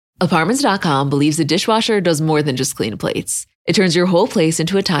Apartments.com believes a dishwasher does more than just clean plates. It turns your whole place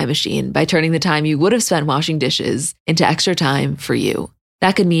into a time machine by turning the time you would have spent washing dishes into extra time for you.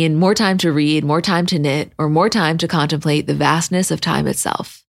 That could mean more time to read, more time to knit, or more time to contemplate the vastness of time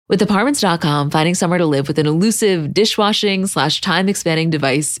itself. With Apartments.com, finding somewhere to live with an elusive dishwashing/time expanding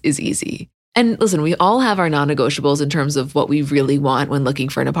device is easy. And listen, we all have our non-negotiables in terms of what we really want when looking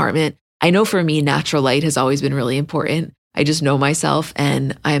for an apartment. I know for me, natural light has always been really important. I just know myself,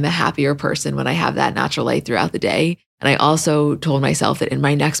 and I am a happier person when I have that natural light throughout the day. And I also told myself that in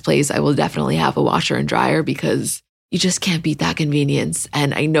my next place, I will definitely have a washer and dryer because you just can't beat that convenience.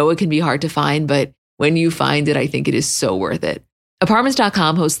 And I know it can be hard to find, but when you find it, I think it is so worth it.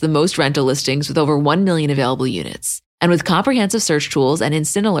 Apartments.com hosts the most rental listings with over 1 million available units. And with comprehensive search tools and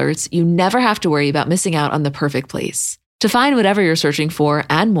instant alerts, you never have to worry about missing out on the perfect place. To find whatever you're searching for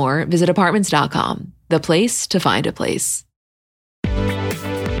and more, visit Apartments.com, the place to find a place.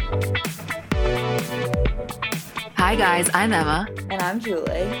 Hi guys, I'm Emma. And I'm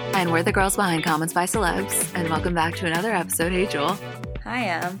Julie. And we're the girls behind Comments by Celebs. And welcome back to another episode. Hey, Jewel. Hi,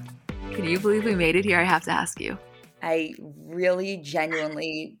 Em. Can you believe we made it here? I have to ask you. I really,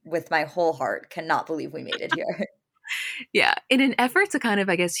 genuinely, with my whole heart, cannot believe we made it here. Yeah. In an effort to kind of,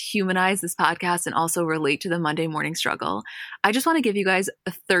 I guess, humanize this podcast and also relate to the Monday morning struggle, I just want to give you guys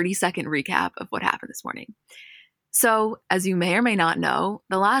a 30-second recap of what happened this morning. So, as you may or may not know,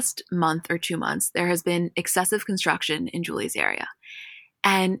 the last month or 2 months, there has been excessive construction in Julie's area.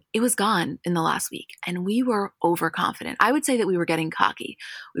 And it was gone in the last week. And we were overconfident. I would say that we were getting cocky.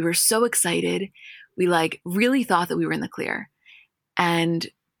 We were so excited. We really thought that we were in the clear. And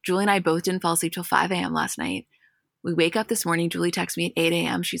Julie and I both didn't fall asleep till 5 a.m. last night. We wake up this morning, Julie texts me at 8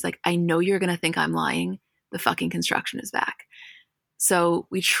 a.m. She's like, I know you're going to think I'm lying. The fucking construction is back. So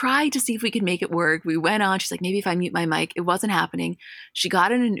we tried to see if we could make it work. We went on. She's like, maybe if I mute my mic. It wasn't happening. She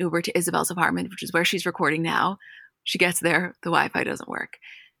got in an Uber to Isabel's apartment, which is where she's recording now. She gets there. The Wi-Fi doesn't work.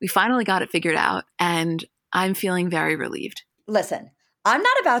 We finally got it figured out, and I'm feeling very relieved. Listen, I'm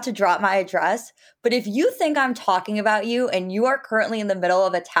not about to drop my address, but if you think I'm talking about you and you are currently in the middle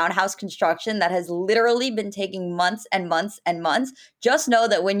of a townhouse construction that has literally been taking months and months and months, just know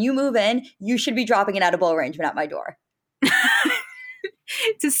that when you move in, you should be dropping an edible arrangement at my door.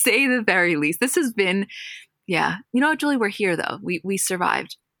 To say the very least. This has been, yeah. You know what, Julie? We're here, though. We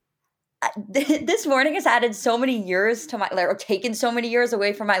survived. This morning has added so many years to my life, or taken so many years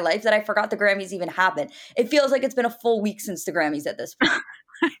away from my life that I forgot the Grammys even happened. It feels like it's been a full week since the Grammys at this point.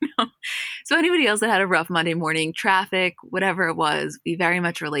 I know. So anybody else that had a rough Monday morning, traffic, whatever it was, we very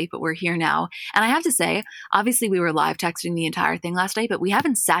much relate, but we're here now. And I have to say, obviously we were live texting the entire thing last night, but we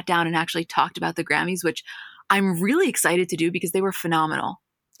haven't sat down and actually talked about the Grammys, which I'm really excited to do because they were phenomenal.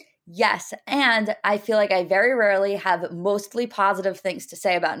 Yes, and I feel like I very rarely have mostly positive things to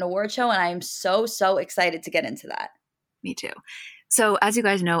say about an award show, and I am so, so excited to get into that. Me too. So as you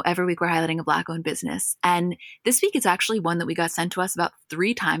guys know, every week we're highlighting a Black-owned business, and this week it's actually one that we got sent to us about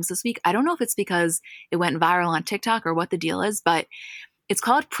 3 times this week. I don't know if it's because it went viral on TikTok or what the deal is, but it's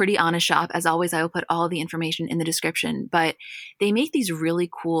called Pretty Honest Shop. As always, I will put all the information in the description, but they make these really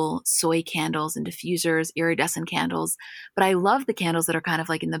cool soy candles and diffusers, iridescent candles. But I love the candles that are kind of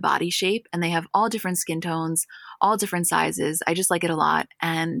like in the body shape, and they have all different skin tones, all different sizes. I just like it a lot.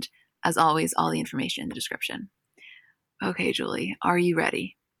 And as always, all the information in the description. Okay, Julie, are you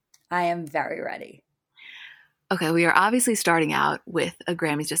ready? I am very ready. Okay, we are obviously starting out with a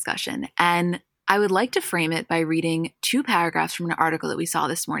Grammys discussion, and I would like to frame it by reading 2 paragraphs from an article that we saw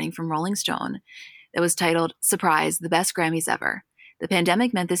this morning from Rolling Stone that was titled, Surprise, the Best Grammys Ever. The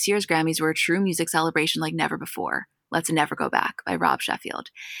pandemic meant this year's Grammys were a true music celebration like never before. Let's never go back, by Rob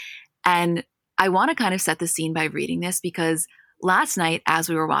Sheffield. And I want to kind of set the scene by reading this because last night as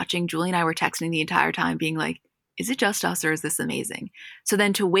we were watching, Julie and I were texting the entire time being like, is it just us or is this amazing? So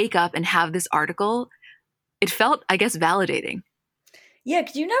then to wake up and have this article, it felt, I guess, validating. Yeah,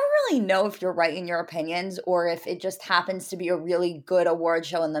 because you never really know if you're right in your opinions or if it just happens to be a really good award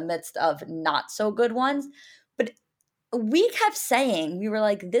show in the midst of not so good ones. But we kept saying, we were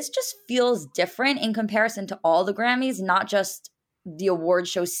like, this just feels different in comparison to all the Grammys, not just the award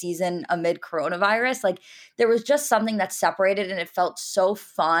show season amid coronavirus. Like there was just something that separated and it felt so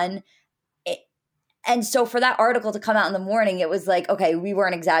fun. And so for that article to come out in the morning, it was like, okay, we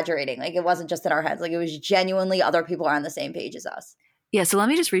weren't exaggerating. Like it wasn't just in our heads. Like it was genuinely other people are on the same page as us. Yeah, so let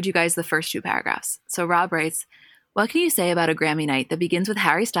me just read you guys the first 2 paragraphs. So Rob writes, what can you say about a Grammy night that begins with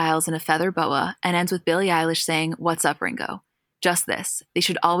Harry Styles in a feather boa and ends with Billie Eilish saying, what's up, Ringo? Just this. They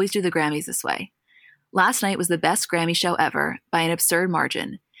should always do the Grammys this way. Last night was the best Grammy show ever by an absurd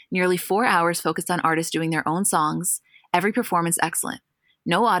margin. Nearly 4 hours focused on artists doing their own songs. Every performance excellent.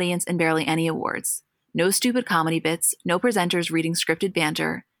 No audience and barely any awards. No stupid comedy bits, no presenters reading scripted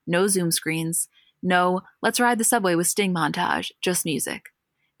banter, no Zoom screens, no let's ride the subway with Sting montage, just music.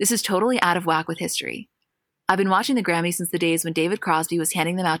 This is totally out of whack with history. I've been watching the Grammys since the days when David Crosby was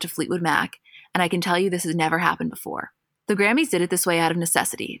handing them out to Fleetwood Mac, and I can tell you this has never happened before. The Grammys did it this way out of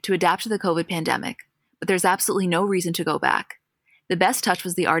necessity, to adapt to the COVID pandemic, but there's absolutely no reason to go back. The best touch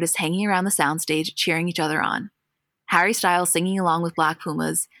was the artists hanging around the soundstage, cheering each other on. Harry Styles singing along with Black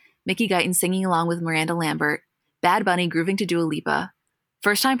Pumas, Mickey Guyton singing along with Miranda Lambert, Bad Bunny grooving to Dua Lipa.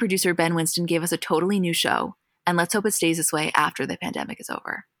 First-time producer Ben Winston gave us a totally new show, and let's hope it stays this way after the pandemic is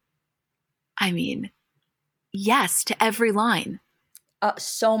over. I mean, yes to every line.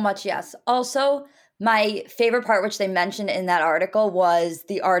 So much yes. Also, my favorite part, which they mentioned in that article, was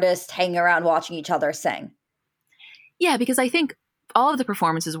the artists hanging around watching each other sing. Yeah, because I think all of the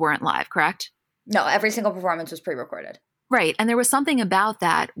performances weren't live, correct? No, every single performance was pre-recorded. Right. And there was something about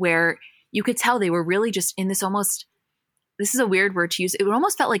that where you could tell they were really just in this almost, this is a weird word to use, it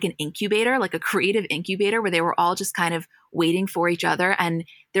almost felt like an incubator, like a creative incubator where they were all just kind of waiting for each other. And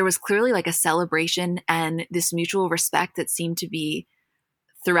there was clearly like a celebration and this mutual respect that seemed to be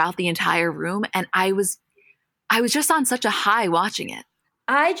throughout the entire room. And I was just on such a high watching it.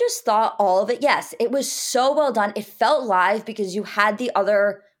 I just thought all of it, yes, it was so well done. It felt live because you had the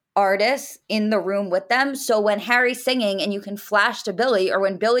other artists in the room with them. So when Harry's singing and you can flash to Billy, or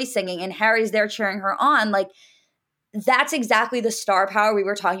when Billy's singing and Harry's there cheering her on, like that's exactly the star power we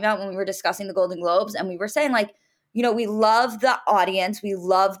were talking about when we were discussing the Golden Globes. And we were saying like, you know, we love the audience. We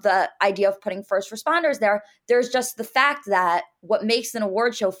love the idea of putting first responders there. There's just the fact that what makes an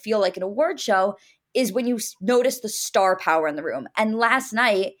award show feel like an award show is when you notice the star power in the room. And last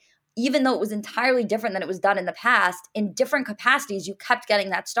night, even though it was entirely different than it was done in the past, in different capacities, you kept getting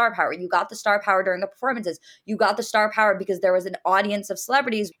that star power. You got the star power during the performances. You got the star power because there was an audience of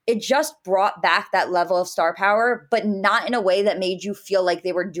celebrities. It just brought back that level of star power, but not in a way that made you feel like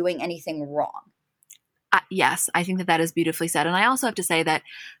they were doing anything wrong. Yes, I think that is beautifully said. And I also have to say that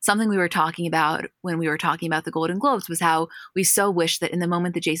something we were talking about when we were talking about the Golden Globes was how we so wish that in the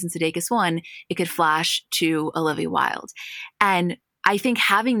moment that Jason Sudeikis won, it could flash to Olivia Wilde. And I think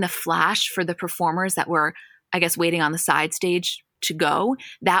having the flash for the performers that were, I guess, waiting on the side stage to go,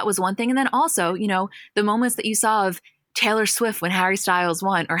 that was one thing. And then also, you know, the moments that you saw of Taylor Swift when Harry Styles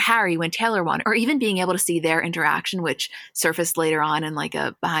won, or Harry when Taylor won, or even being able to see their interaction, which surfaced later on in like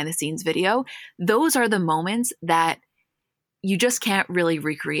a behind the scenes video. Those are the moments that you just can't really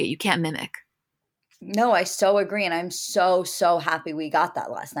recreate. You can't mimic. No, I so agree. And I'm so, so happy we got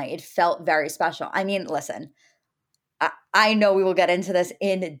that last night. It felt very special. I mean, listen, I know we will get into this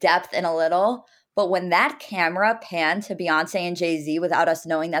in depth in a little, but when that camera panned to Beyonce and Jay-Z without us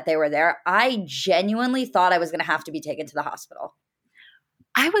knowing that they were there, I genuinely thought I was going to have to be taken to the hospital.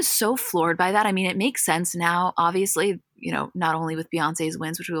 I was so floored by that. I mean, it makes sense now, obviously, you know, not only with Beyonce's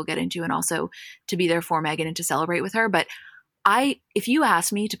wins, which we will get into, and also to be there for Megan and to celebrate with her. But if you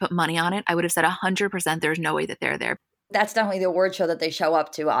asked me to put money on it, I would have said 100% there's no way that they're there. That's definitely the award show that they show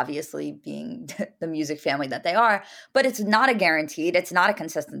up to, obviously being the music family that they are. But it's not a guaranteed. It's not a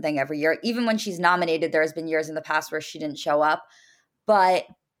consistent thing every year. Even when she's nominated, there has been years in the past where she didn't show up. But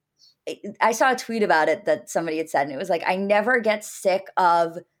I saw a tweet about it that somebody had said, and it was like, I never get sick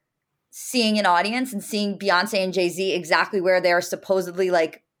of seeing an audience and seeing Beyonce and Jay-Z exactly where they're supposedly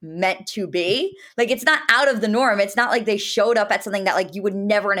like meant to be. Like, it's not out of the norm. It's not like they showed up at something that like you would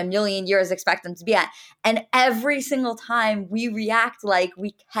never in a million years expect them to be at. And every single time we react like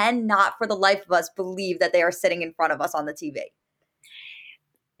we cannot for the life of us believe that they are sitting in front of us on the TV.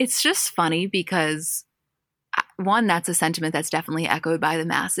 It's just funny because one, that's a sentiment that's definitely echoed by the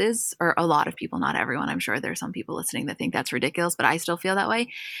masses, or a lot of people, not everyone. I'm sure there are some people listening that think that's ridiculous, but I still feel that way.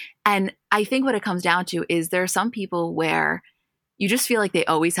 And I think what it comes down to is there are some people where you just feel like they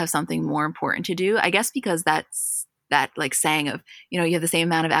always have something more important to do. I guess because that's that like saying of, you know, you have the same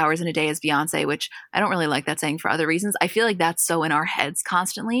amount of hours in a day as Beyonce, which I don't really like that saying for other reasons. I feel like that's so in our heads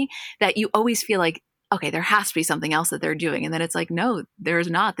constantly that you always feel like, okay, there has to be something else that they're doing. And then it's like, no, there's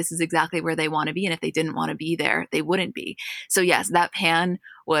not. This is exactly where they want to be. And if they didn't want to be there, they wouldn't be. So yes, that pan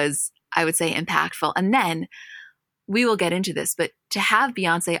was, I would say, impactful. And then we will get into this, but to have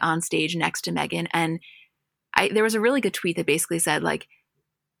Beyonce on stage next to Megan, and there was a really good tweet that basically said, like,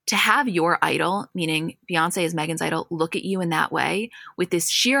 to have your idol, meaning Beyonce is Megan's idol, look at you in that way with this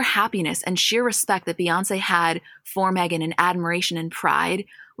sheer happiness and sheer respect that Beyonce had for Megan and admiration and pride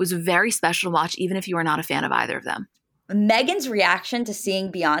was very special to watch, even if you were not a fan of either of them. Megan's reaction to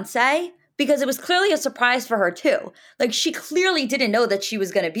seeing Beyonce, because it was clearly a surprise for her too. Like, she clearly didn't know that she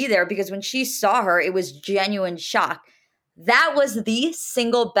was going to be there, because when she saw her, it was genuine shock. That was the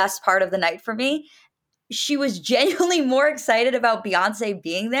single best part of the night for me. She was genuinely more excited about Beyonce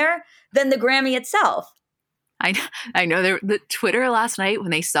being there than the Grammy itself. I know the Twitter last night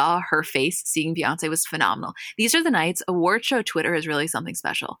when they saw her face seeing Beyonce was phenomenal. These are the nights award show Twitter is really something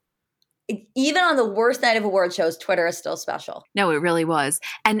special. Even on the worst night of award shows, Twitter is still special. No, it really was.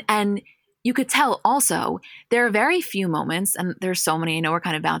 And you could tell also there are very few moments, and there's so many, I know we're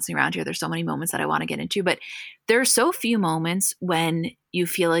kind of bouncing around here. There's so many moments that I want to get into, but there are so few moments when you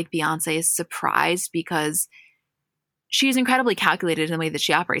feel like Beyonce is surprised because she's incredibly calculated in the way that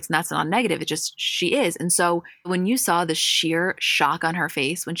she operates. And that's not negative. It just, she is. And so when you saw the sheer shock on her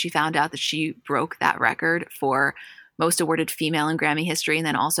face when she found out that she broke that record for most awarded female in Grammy history, and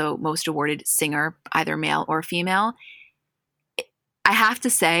then also most awarded singer, either male or female, I have to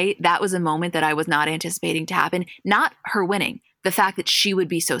say that was a moment that I was not anticipating to happen. Not her winning, the fact that she would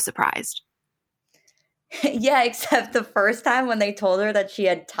be so surprised. Yeah, except the first time when they told her that she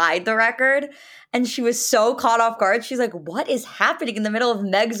had tied the record and she was so caught off guard. She's like, what is happening in the middle of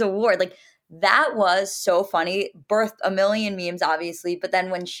Meg's award? Like, that was so funny. Birthed a million memes, obviously. But then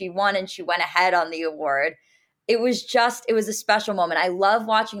when she won and she went ahead on the award, it was a special moment. I love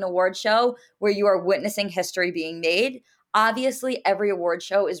watching an award show where you are witnessing history being made. Obviously, every award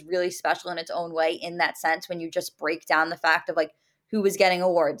show is really special in its own way in that sense when you just break down the fact of like, who was getting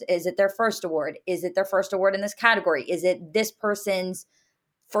awards. Is it their first award? Is it their first award in this category? Is it this person's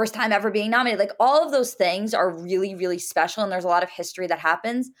first time ever being nominated? Like, all of those things are really, really special, and there's a lot of history that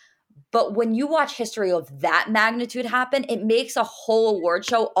happens. But when you watch history of that magnitude happen, it makes a whole award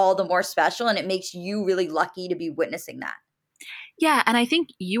show all the more special, and it makes you really lucky to be witnessing that. Yeah, and I think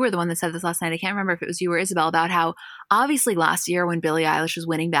you were the one that said this last night. I can't remember if it was you or Isabel, about how obviously last year when Billie Eilish was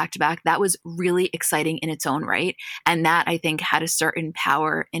winning back-to-back, that was really exciting in its own right. And that, I think, had a certain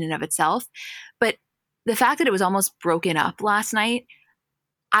power in and of itself. But the fact that it was almost broken up last night,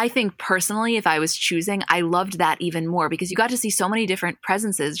 I think personally, if I was choosing, I loved that even more because you got to see so many different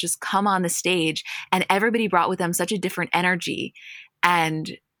presences just come on the stage, and everybody brought with them such a different energy.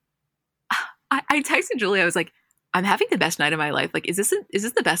 And I texted Julie, I was like, I'm having the best night of my life. Like, is this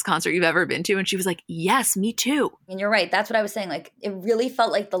the best concert you've ever been to? And she was like, yes, me too. And you're right. That's what I was saying. Like, it really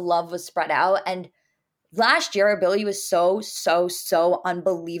felt like the love was spread out. And last year, Billie was so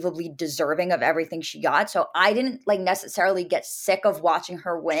unbelievably deserving of everything she got. So I didn't like necessarily get sick of watching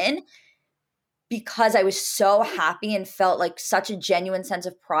her win because I was so happy and felt like such a genuine sense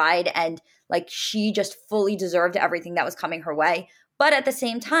of pride, and like she just fully deserved everything that was coming her way. But at the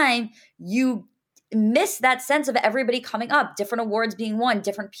same time, you miss that sense of everybody coming up, different awards being won,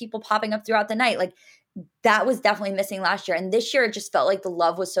 different people popping up throughout the night. Like, that was definitely missing last year. And this year, it just felt like the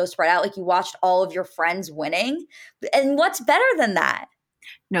love was so spread out. Like, you watched all of your friends winning. And what's better than that?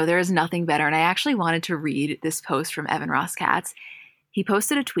 No, there is nothing better. And I actually wanted to read this post from Evan Ross Katz. He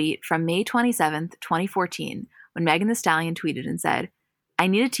posted a tweet from May 27th, 2014, when Megan Thee Stallion tweeted and said, I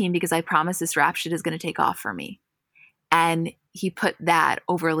need a team because I promise this rap shit is going to take off for me. And he put that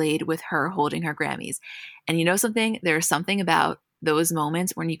overlaid with her holding her Grammys. And you know something? There's something about those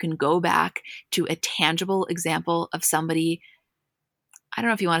moments when you can go back to a tangible example of somebody, I don't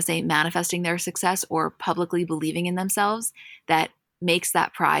know if you want to say manifesting their success or publicly believing in themselves, that makes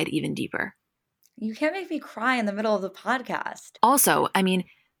that pride even deeper. You can't make me cry in the middle of the podcast. Also, I mean,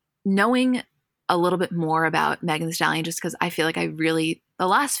 knowing a little bit more about Megan Thee Stallion, just because I feel like the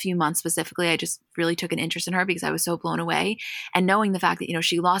last few months specifically, I just really took an interest in her because I was so blown away. And knowing the fact that, you know,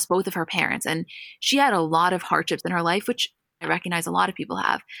 she lost both of her parents and she had a lot of hardships in her life, which I recognize a lot of people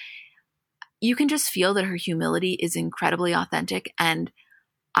have. You can just feel that her humility is incredibly authentic. And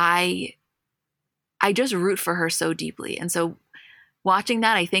I just root for her so deeply. And so watching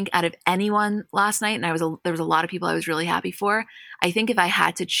that, I think out of anyone last night, and there was a lot of people I was really happy for. I think if I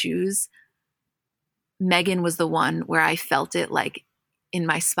had to choose, Megan was the one where I felt it like in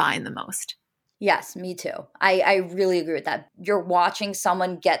my spine the most. Yes, me too. I really agree with that. You're watching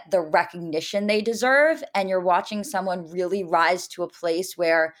someone get the recognition they deserve, and you're watching someone really rise to a place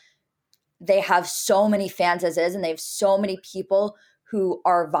where they have so many fans as is, and they have so many people who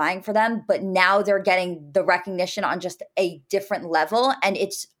are vying for them, but now they're getting the recognition on just a different level. And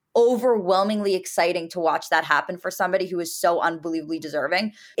it's overwhelmingly exciting to watch that happen for somebody who is so unbelievably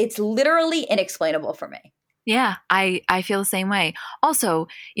deserving. It's literally inexplainable for me. Yeah, I feel the same way. Also,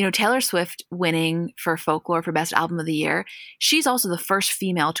 you know, Taylor Swift winning for Folklore for Best Album of the Year, she's also the first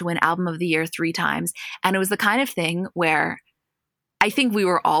female to win Album of the Year 3 times. And it was the kind of thing where I think we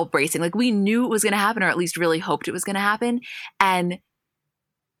were all bracing. Like, we knew it was going to happen, or at least really hoped it was going to happen. And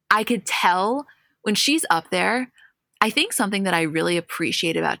I could tell when she's up there, I think something that I really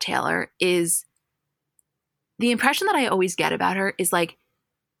appreciate about Taylor is the impression that I always get about her is like,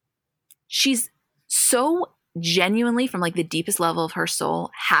 she's so genuinely from like the deepest level of her soul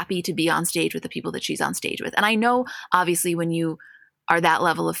happy to be on stage with the people that she's on stage with. And I know obviously when you are that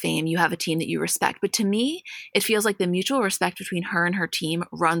level of fame, you have a team that you respect. But to me, it feels like the mutual respect between her and her team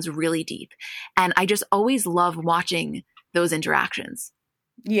runs really deep. And I just always love watching those interactions.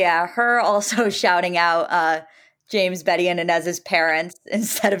 Yeah, her also shouting out James, Betty, and Inez's parents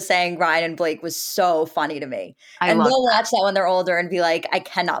instead of saying Ryan and Blake was so funny to me. I And love they'll that. watch that when they're older and be like, I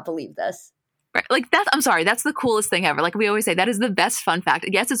cannot believe this. Right. Like I'm sorry, that's the coolest thing ever. Like we always say, that is the best fun fact.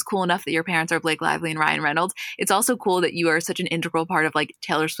 Yes, it's cool enough that your parents are Blake Lively and Ryan Reynolds. It's also cool that you are such an integral part of like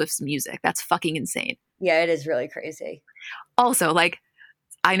Taylor Swift's music. That's fucking insane. Yeah, it is really crazy. Also, like,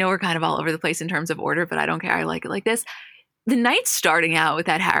 I know we're kind of all over the place in terms of order, but I don't care. I like it like this. The night starting out with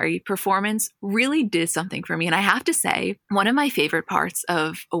that Harry performance really did something for me. And I have to say, one of my favorite parts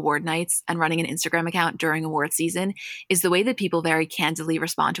of award nights and running an Instagram account during award season is the way that people very candidly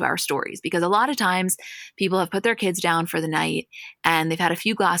respond to our stories. Because a lot of times people have put their kids down for the night and they've had a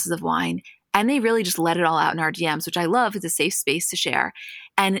few glasses of wine and they really just let it all out in our DMs, which I love. It's a safe space to share.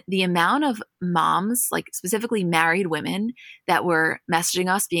 And the amount of moms, like specifically married women, that were messaging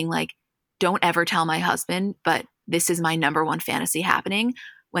us being like, don't ever tell my husband, but this is my number one fantasy happening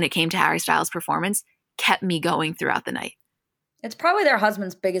when it came to Harry Styles' performance, kept me going throughout the night. It's probably their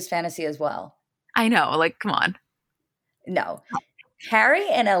husband's biggest fantasy as well. I know, like, come on. No. Harry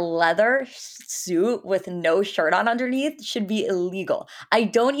in a leather suit with no shirt on underneath should be illegal. I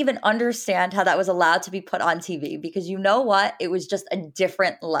don't even understand how that was allowed to be put on TV because you know what? It was just a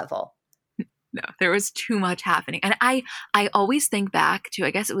different level. No, there was too much happening. And I always think back to,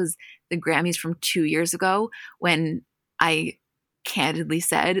 I guess it was the Grammys from 2 years ago when I candidly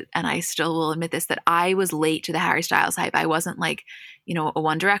said, and I still will admit this, that I was late to the Harry Styles hype. I wasn't like, a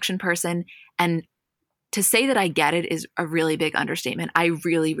One Direction person. And to say that I get it is a really big understatement. I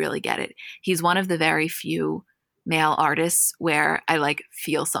really, really get it. He's one of the very few male artists where I like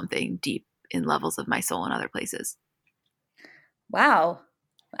feel something deep in levels of my soul in other places. Wow.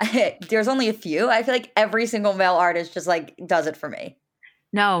 There's only a few. I feel like every single male artist just like does it for me.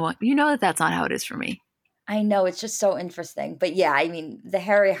 No, you know that that's not how it is for me. I know, it's just so interesting. But yeah, I mean, the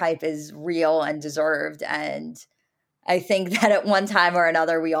Harry hype is real and deserved. And I think that at one time or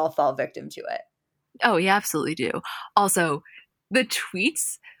another, we all fell victim to it. Oh, you absolutely do. Also, the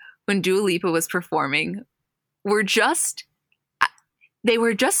tweets when Dua Lipa was performing were just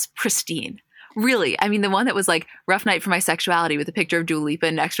pristine. Really. I mean, the one that was like rough night for my sexuality with a picture of Dua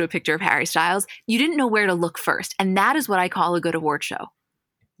Lipa next to a picture of Harry Styles, you didn't know where to look first. And that is what I call a good award show.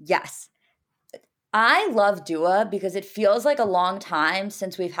 Yes. I love Dua because it feels like a long time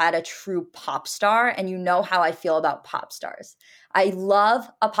since we've had a true pop star, and you know how I feel about pop stars. I love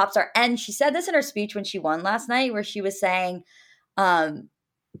a pop star. And she said this in her speech when she won last night, where she was saying, I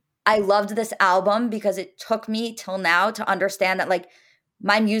loved this album because it took me till now to understand that like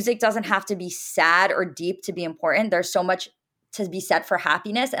my music doesn't have to be sad or deep to be important. There's so much to be said for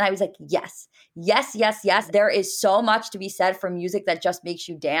happiness. And I was like, yes, yes, yes, yes. There is so much to be said for music that just makes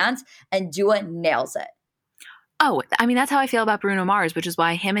you dance, and Dua nails it. Oh, I mean, that's how I feel about Bruno Mars, which is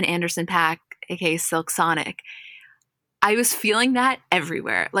why him and Anderson .Paak, aka Silk Sonic, I was feeling that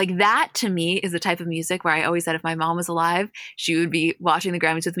everywhere. Like that to me is the type of music where I always said if my mom was alive, she would be watching the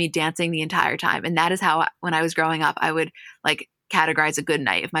Grammys with me dancing the entire time. And that is how, when I was growing up, I would like categorize a good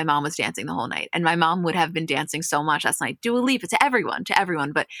night if my mom was dancing the whole night. And my mom would have been dancing so much last night. Dua Lipa to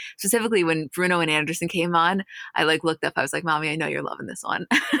everyone. But specifically when Bruno and Anderson came on, I like looked up. I was like, Mommy, I know you're loving this one.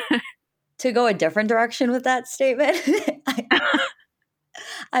 To go a different direction with that statement,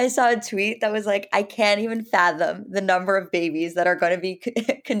 I saw a tweet that was like, I can't even fathom the number of babies that are going to be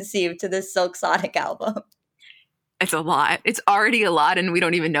conceived to this Silk Sonic album. It's a lot. It's already a lot, and we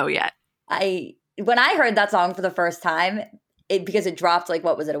don't even know yet. When I heard that song for the first time, because it dropped like,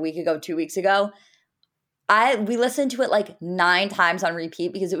 what was it, a week ago, 2 weeks ago, we listened to it like 9 times on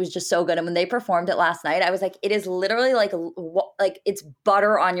repeat because it was just so good. And when they performed it last night, I was like, it is literally like it's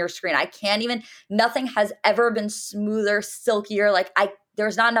butter on your screen. I can't even, nothing has ever been smoother, silkier. Like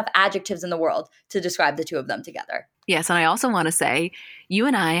there's not enough adjectives in the world to describe the two of them together. Yes. And I also want to say, you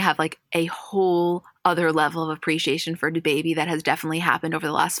and I have like a whole other level of appreciation for DaBaby that has definitely happened over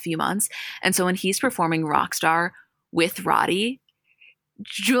the last few months. And so when he's performing Rockstar with Roddy,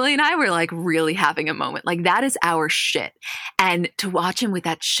 Julie and I were like really having a moment. Like that is our shit. And to watch him with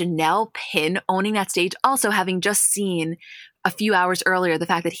that Chanel pin owning that stage, also having just seen a few hours earlier the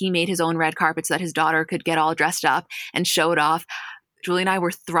fact that he made his own red carpet so that his daughter could get all dressed up and show it off. Julie and I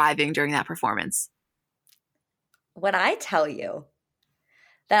were thriving during that performance. When I tell you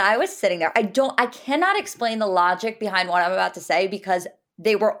that I was sitting there. I cannot explain the logic behind what I'm about to say because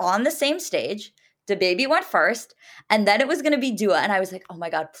they were on the same stage. DaBaby went first, and then it was going to be Dua. And I was like, oh my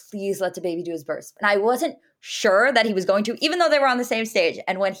God, please let DaBaby do his verse. And I wasn't sure that he was going to, even though they were on the same stage.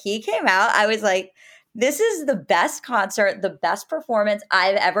 And when he came out, I was like, this is the best concert, the best performance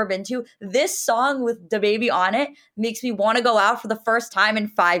I've ever been to. This song with DaBaby on it makes me want to go out for the first time in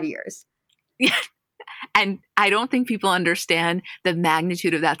 5 years. Yeah. And I don't think people understand the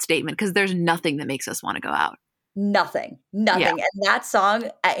magnitude of that statement because there's nothing that makes us want to go out. Nothing. Yeah. And that song,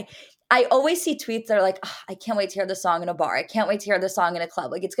 I always see tweets that are like, oh, I can't wait to hear this song in a bar. I can't wait to hear this song in a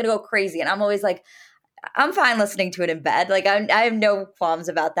club. Like, it's going to go crazy. And I'm always like, I'm fine listening to it in bed. Like, I have no qualms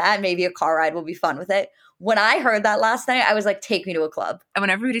about that. Maybe a car ride will be fun with it. When I heard that last night, I was like, take me to a club. And when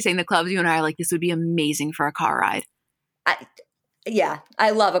everybody's saying the clubs, you and I are like, this would be amazing for a car ride. Yeah,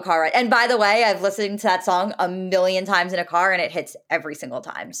 I love a car ride. And by the way, I've listened to that song a million times in a car and it hits every single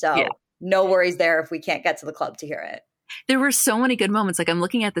time. So no worries there if we can't get to the club to hear it. There were so many good moments. Like, I'm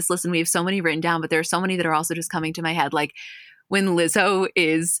looking at this list and we have so many written down, but there are so many that are also just coming to my head. Like when Lizzo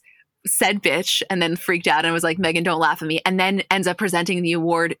said bitch and then freaked out and was like, Megan, don't laugh at me. And then ends up presenting the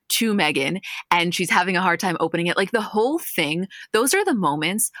award to Megan and she's having a hard time opening it. Like the whole thing, those are the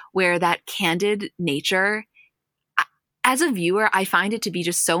moments where that candid nature, as a viewer, I find it to be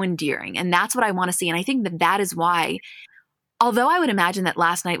just so endearing. And that's what I want to see. And I think that is why, although I would imagine that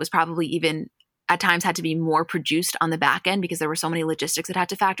last night was probably even at times had to be more produced on the back end because there were so many logistics that had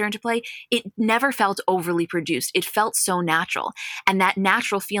to factor into play, it never felt overly produced. It felt so natural. And that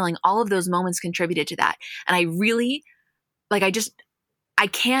natural feeling, all of those moments contributed to that. And I really, I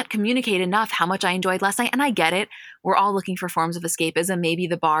can't communicate enough how much I enjoyed last night. And I get it. We're all looking for forms of escapism. Maybe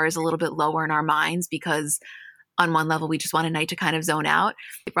the bar is a little bit lower in our minds because on one level, we just want a night to kind of zone out.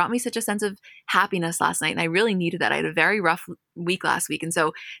 It brought me such a sense of happiness last night. And I really needed that. I had a very rough week last week. And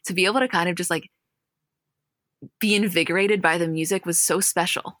so to be able to kind of just like be invigorated by the music was so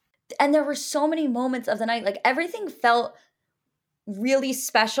special. And there were so many moments of the night, like everything felt really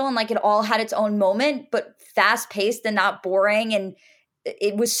special and like it all had its own moment, but fast paced and not boring. And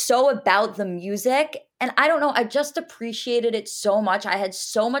it was so about the music. And I don't know, I just appreciated it so much. I had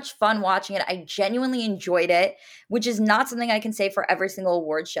so much fun watching it. I genuinely enjoyed it, which is not something I can say for every single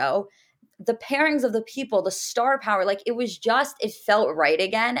award show. The pairings of the people, the star power, like it felt right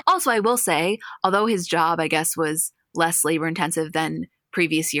again. Also, I will say, although his job, I guess, was less labor intensive than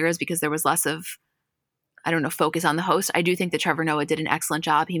previous years because there was less of, focus on the host, I do think that Trevor Noah did an excellent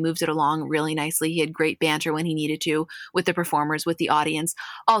job. He moved it along really nicely. He had great banter when he needed to with the performers, with the audience.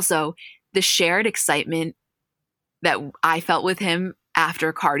 Also, the shared excitement that I felt with him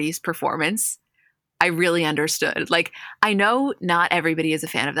after Cardi's performance, I really understood. Like, I know not everybody is a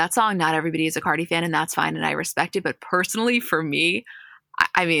fan of that song. Not everybody is a Cardi fan, and that's fine, and I respect it. But personally, for me,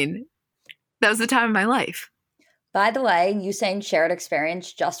 I mean, that was the time of my life. By the way, you saying shared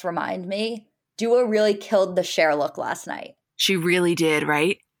experience just remind me, Dua really killed the Cher look last night. She really did,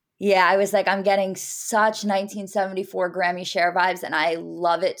 right? Yeah, I was like, I'm getting such 1974 Grammy Cher vibes, and I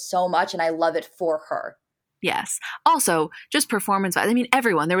love it so much, and I love it for her. Yes. Also, just performance-wise, I mean,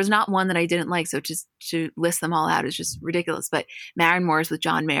 everyone. There was not one that I didn't like, so just to list them all out is just ridiculous. But Maren Morris with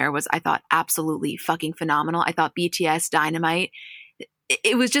John Mayer was, I thought, absolutely fucking phenomenal. I thought BTS Dynamite,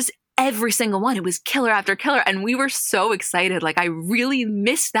 it was just every single one. It was killer after killer, and we were so excited. Like, I really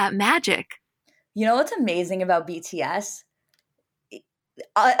missed that magic. You know what's amazing about BTS?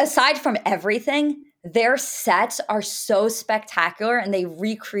 Aside from everything, their sets are so spectacular and they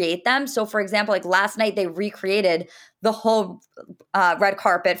recreate them. So for example, like last night, they recreated the whole red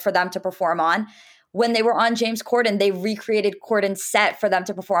carpet for them to perform on. When they were on James Corden, they recreated Corden's set for them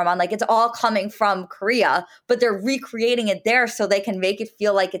to perform on. Like, it's all coming from Korea, but they're recreating it there so they can make it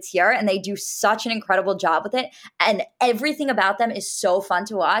feel like it's here. And they do such an incredible job with it. And everything about them is so fun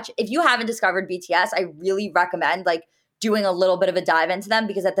to watch. If you haven't discovered BTS, I really recommend doing a little bit of a dive into them,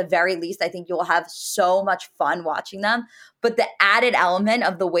 because at the very least, I think you'll have so much fun watching them. But the added element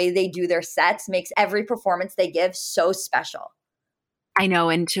of the way they do their sets makes every performance they give so special. I know.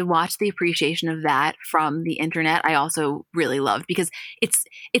 And to watch the appreciation of that from the internet, I also really loved, because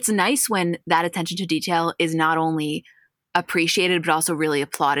it's nice when that attention to detail is not only appreciated, but also really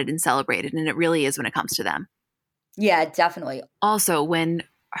applauded and celebrated. And it really is when it comes to them. Yeah, definitely. Also, when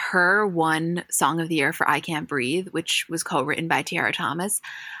her won Song of the Year for I Can't Breathe, which was co-written by Tiara Thomas,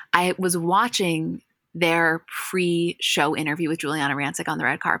 I was watching their pre-show interview with Juliana Rancic on the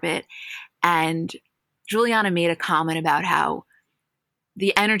red carpet. And Juliana made a comment about how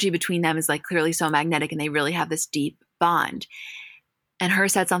the energy between them is clearly so magnetic and they really have this deep bond. And her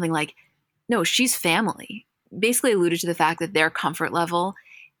said something like, no, she's family. Basically alluded to the fact that their comfort level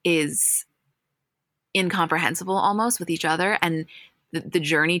is incomprehensible almost with each other, and the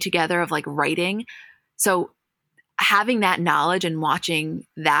journey together of like writing. So having that knowledge and watching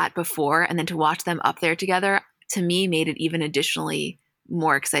that before, and then to watch them up there together, to me made it even additionally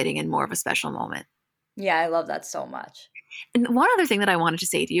more exciting and more of a special moment. Yeah, I love that so much. And one other thing that I wanted to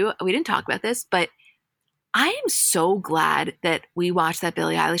say to you, we didn't talk about this, but I am so glad that we watched that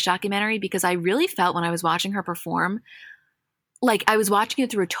Billie Eilish documentary, because I really felt when I was watching her perform, like I was watching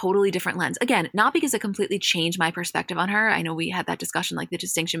it through a totally different lens. Again, not because it completely changed my perspective on her. I know we had that discussion, like the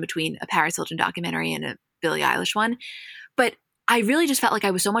distinction between a Paris Hilton documentary and a Billie Eilish one. But I really just felt like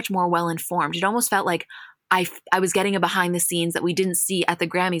I was so much more well-informed. It almost felt like I was getting a behind the scenes that we didn't see at the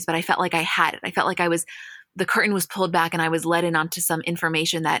Grammys, but I felt like I had it. I felt like the curtain was pulled back and I was let in onto some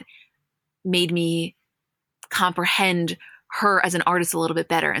information that made me comprehend her as an artist a little bit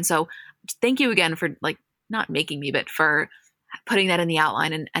better. And so thank you again for like not making me, but for putting that in the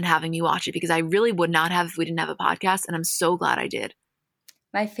outline and having me watch it, because I really would not have if we didn't have a podcast. And I'm so glad I did.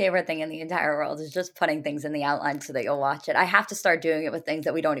 My favorite thing in the entire world is just putting things in the outline so that you'll watch it. I have to start doing it with things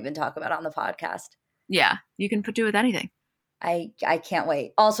that we don't even talk about on the podcast. Yeah, you can do it with anything. I can't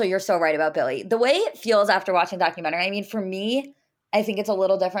wait. Also, you're so right about Billie. The way it feels after watching the documentary, I mean, for me, I think it's a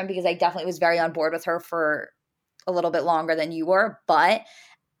little different because I definitely was very on board with her for a little bit longer than you were. But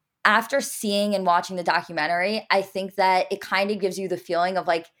after seeing and watching the documentary, I think that it kind of gives you the feeling of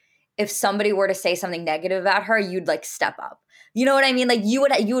like, if somebody were to say something negative about her, you'd like step up. You know what I mean? Like you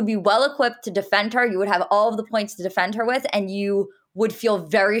would be well equipped to defend her. You would have all of the points to defend her with, and you would feel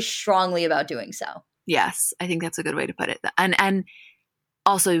very strongly about doing so. Yes, I think that's a good way to put it. And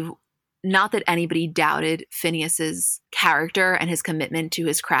also, not that anybody doubted Phineas's character and his commitment to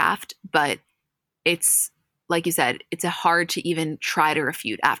his craft, but it's, like you said, it's hard to even try to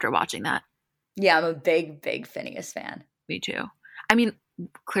refute after watching that. Yeah, I'm a big, big Phineas fan. Me too. I mean,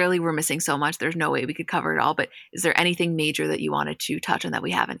 clearly we're missing so much. There's no way we could cover it all, but is there anything major that you wanted to touch on that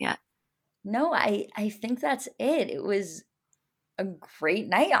we haven't yet? No, I think that's it. It was a great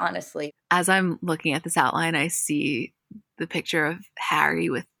night, honestly. As I'm looking at this outline, I see the picture of Harry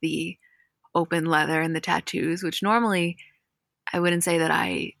with the open leather and the tattoos, which normally I wouldn't say that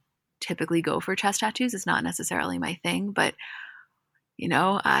I typically go for chest tattoos. It's not necessarily my thing, but you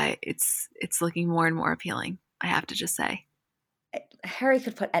know, it's looking more and more appealing, I have to just say. Harry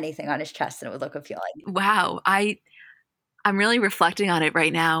could put anything on his chest and it would look appealing. Wow. I'm really reflecting on it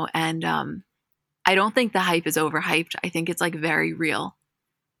right now, and I don't think the hype is overhyped. I think it's like very real.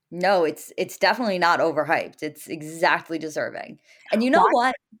 No, it's definitely not overhyped. It's exactly deserving. And you know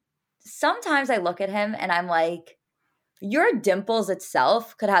what? Sometimes I look at him and I'm like, your dimples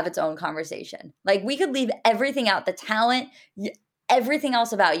itself could have its own conversation. Like we could leave everything out, the talent, everything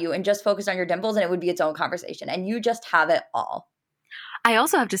else about you, and just focus on your dimples, and it would be its own conversation. And you just have it all. I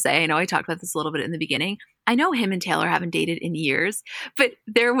also have to say, I know I talked about this a little bit in the beginning. I know him and Taylor haven't dated in years, but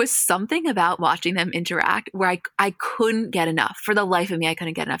there was something about watching them interact where I couldn't get enough. For the life of me, I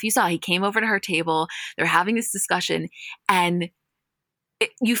couldn't get enough. You saw he came over to her table. They're having this discussion, and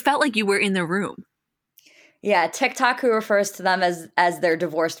you felt like you were in the room. Yeah, TikTok, who refers to them as their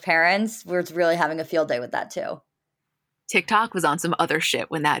divorced parents, was really having a field day with that too. TikTok was on some other shit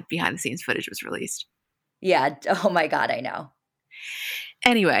when that behind the scenes footage was released. Yeah. Oh my God, I know.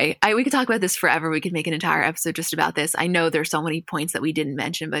 Anyway, we could talk about this forever. We could make an entire episode just about this. I know there's so many points that we didn't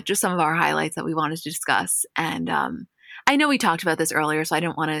mention, but just some of our highlights that we wanted to discuss. And I know we talked about this earlier, so I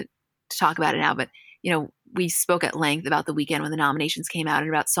don't want to talk about it now. But, you know, we spoke at length about the weekend when the nominations came out and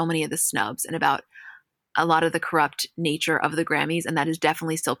about so many of the snubs and about a lot of the corrupt nature of the Grammys. And that is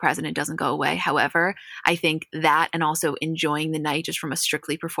definitely still present. It doesn't go away. However, I think that and also enjoying the night just from a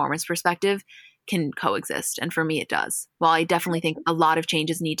strictly performance perspective can coexist. And for me, it does. While I definitely think a lot of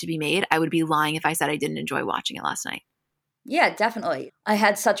changes need to be made, I would be lying if I said I didn't enjoy watching it last night. Yeah, definitely. I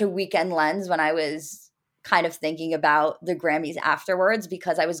had such a weekend lens when I was kind of thinking about the Grammys afterwards,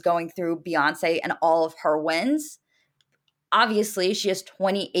 because I was going through Beyonce and all of her wins. Obviously, she has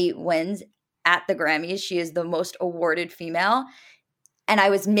 28 wins at the Grammys. She is the most awarded female. And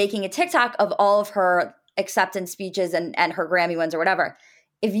I was making a TikTok of all of her acceptance speeches and her Grammy wins or whatever.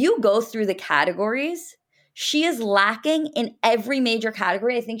 If you go through the categories, she is lacking in every major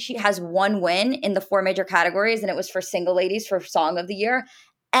category. I think she has one win in the 4 major categories, and it was for Single Ladies for Song of the Year.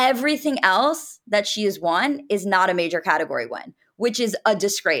 Everything else that she has won is not a major category win, which is a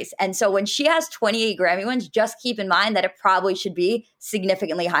disgrace. And so when she has 28 Grammy wins, just keep in mind that it probably should be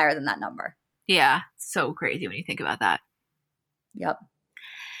significantly higher than that number. Yeah, so crazy when you think about that. Yep.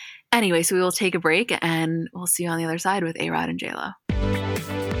 Anyway, so we will take a break and we'll see you on the other side with A-Rod and J.Lo.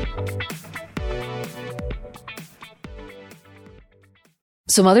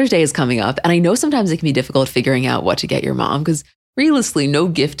 So Mother's Day is coming up, and I know sometimes it can be difficult figuring out what to get your mom because realistically, no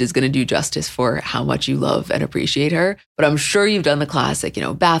gift is going to do justice for how much you love and appreciate her. But I'm sure you've done the classic,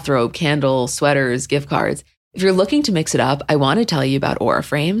 bathrobe, candle, sweaters, gift cards. If you're looking to mix it up, I want to tell you about Aura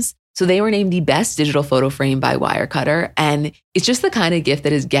Frames. So they were named the best digital photo frame by Wirecutter. And it's just the kind of gift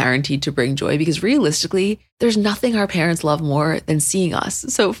that is guaranteed to bring joy because realistically, there's nothing our parents love more than seeing us.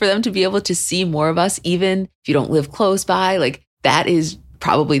 So for them to be able to see more of us, even if you don't live close by, that is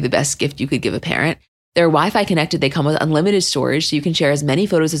probably the best gift you could give a parent. They're Wi-Fi connected. They come with unlimited storage, so you can share as many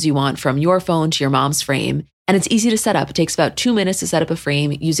photos as you want from your phone to your mom's frame. And it's easy to set up. It takes about 2 minutes to set up a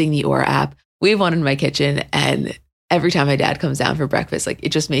frame using the Aura app. We have one in my kitchen, and every time my dad comes down for breakfast, it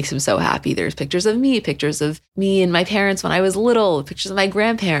just makes him so happy. There's pictures of me and my parents when I was little, pictures of my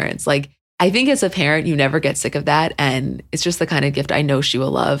grandparents. I think as a parent, you never get sick of that. And it's just the kind of gift I know she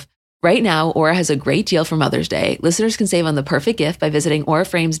will love. Right now, Aura has a great deal for Mother's Day. Listeners can save on the perfect gift by visiting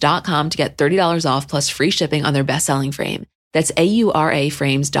auraframes.com to get $30 off plus free shipping on their best-selling frame. That's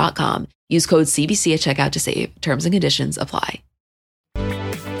auraframes.com. Use code CBC at checkout to save. Terms and conditions apply.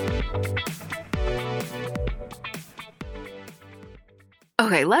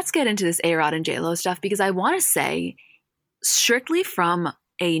 Okay, let's get into this A-Rod and J.Lo stuff because I want to say, strictly from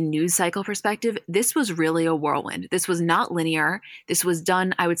a news cycle perspective, this was really a whirlwind. This was not linear. This was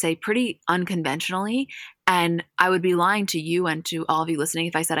done, I would say, pretty unconventionally. And I would be lying to you and to all of you listening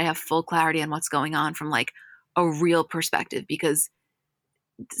if I said I have full clarity on what's going on from a real perspective because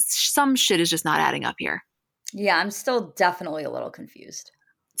some shit is just not adding up here. Yeah, I'm still definitely a little confused.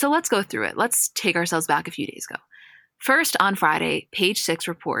 So let's go through it. Let's take ourselves back a few days ago. First, on Friday, Page Six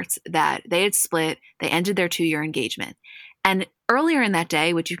reports that they had split, they ended their 2-year engagement. And earlier in that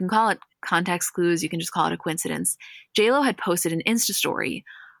day, which you can call it context clues, you can just call it a coincidence, J.Lo had posted an Insta story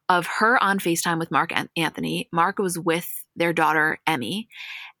of her on FaceTime with Mark Anthony. Mark was with their daughter, Emmy.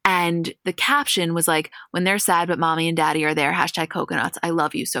 And the caption was when they're sad, but mommy and daddy are there, #coconuts. I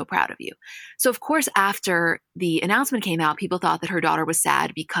love you, so proud of you. So of course, after the announcement came out, people thought that her daughter was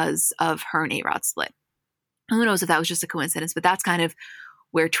sad because of her and A-Rod split. Who knows if that was just a coincidence, but that's kind of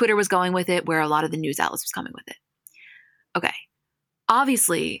where Twitter was going with it, where a lot of the news outlets was coming with it. Okay.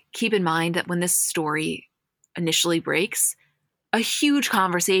 Obviously, keep in mind that when this story initially breaks, a huge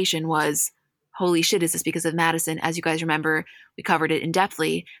conversation was, holy shit, is this because of Madison? As you guys remember, we covered it in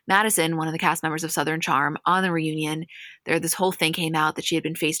depthly. Madison, one of the cast members of Southern Charm, on the reunion, this whole thing came out that she had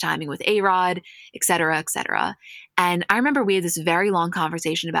been FaceTiming with A-Rod, et cetera, et cetera. And I remember we had this very long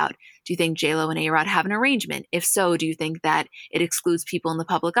conversation about, do you think J.Lo and A-Rod have an arrangement? If so, do you think that it excludes people in the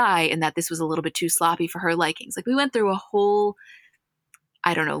public eye and that this was a little bit too sloppy for her likings? We went through a whole,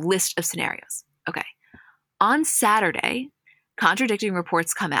 list of scenarios. Okay. On Saturday, contradicting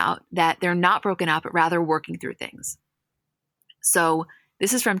reports come out that they're not broken up, but rather working through things. So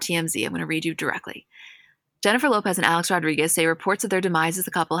this is from TMZ. I'm going to read you directly. Jennifer Lopez and Alex Rodriguez say reports of their demise as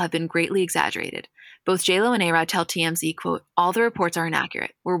a couple have been greatly exaggerated. Both J.Lo and A-Rod tell TMZ, quote, all the reports are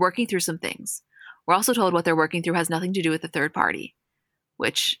inaccurate. We're working through some things. We're also told what they're working through has nothing to do with the third party,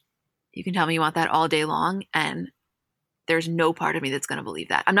 which you can tell me you want that all day long, and there's no part of me that's going to believe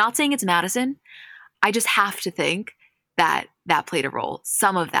that. I'm not saying it's Madison. I just have to think that played a role.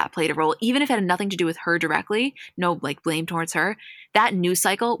 Some of that played a role, even if it had nothing to do with her directly, no blame towards her. That news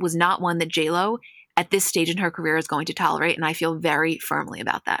cycle was not one that J.Lo at this stage in her career is going to tolerate, and I feel very firmly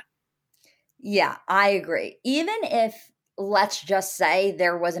about that. Yeah, I agree. Even if, let's just say,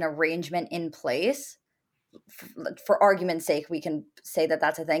 there was an arrangement in place, for argument's sake, we can say that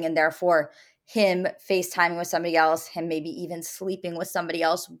that's a thing, and therefore him FaceTiming with somebody else, him maybe even sleeping with somebody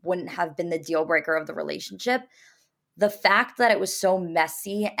else wouldn't have been the deal breaker of the relationship. The fact that it was so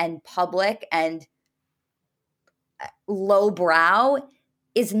messy and public and lowbrow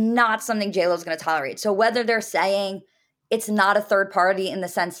is not something J.Lo's going to tolerate. So whether they're saying it's not a third party in the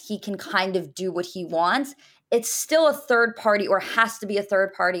sense he can kind of do what he wants, it's still a third party or has to be a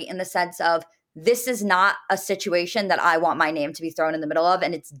third party in the sense of this is not a situation that I want my name to be thrown in the middle of.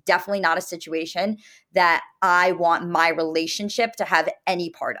 And it's definitely not a situation that I want my relationship to have any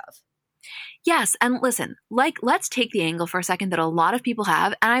part of. Yes. And listen, let's take the angle for a second that a lot of people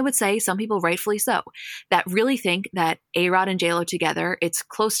have, and I would say some people rightfully so, that really think that A-Rod and J.Lo together, it's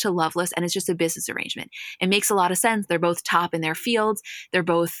close to loveless and it's just a business arrangement. It makes a lot of sense. They're both top in their fields. They're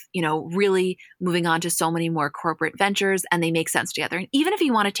both, really moving on to so many more corporate ventures, and they make sense together. And even if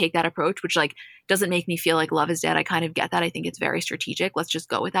you want to take that approach, which doesn't make me feel like love is dead, I kind of get that. I think it's very strategic. Let's just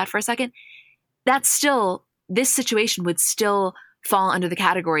go with that for a second. That's still, this situation would still fall under the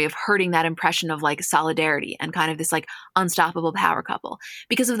category of hurting that impression of like solidarity and kind of this like unstoppable power couple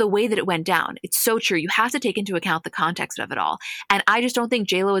because of the way that it went down. It's so true. You have to take into account the context of it all. And I just don't think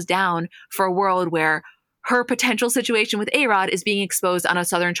J.Lo is down for a world where her potential situation with A-Rod is being exposed on a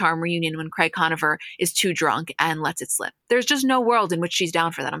Southern Charm reunion when Craig Conover is too drunk and lets it slip. There's just no world in which she's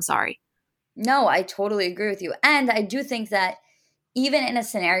down for that. I'm sorry. No, I totally agree with you. And I do think that even in a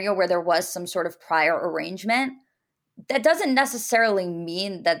scenario where there was some sort of prior arrangement, that doesn't necessarily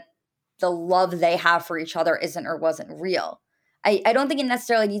mean that the love they have for each other isn't or wasn't real. I don't think it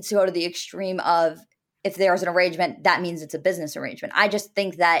necessarily needs to go to the extreme of if there's an arrangement, that means it's a business arrangement. I just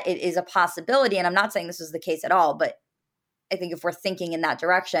think that it is a possibility, and I'm not saying this is the case at all, but I think if we're thinking in that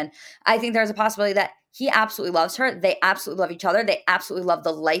direction, I think there's a possibility that he absolutely loves her. They absolutely love each other. They absolutely love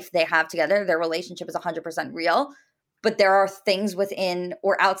the life they have together. Their relationship is 100% real, but there are things within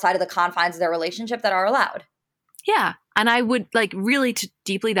or outside of the confines of their relationship that are allowed. Yeah. And I would like really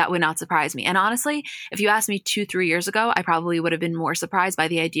deeply, that would not surprise me. And honestly, if you asked me 2-3 years ago, I probably would have been more surprised by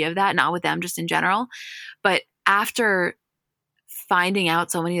the idea of that, not with them, just in general. But after finding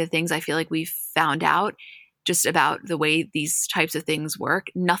out so many of the things I feel like we've found out just about the way these types of things work,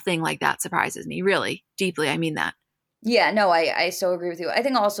 nothing like that surprises me, really, deeply. I mean that. Yeah, no, I so agree with you. I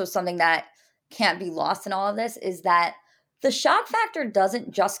think also something that can't be lost in all of this is that the shock factor doesn't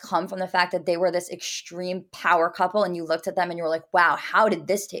just come from the fact that they were this extreme power couple and you looked at them and you were like, wow, how did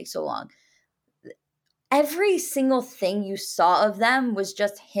this take so long? Every single thing you saw of them was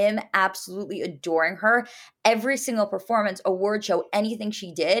just him absolutely adoring her. Every single performance, award show, anything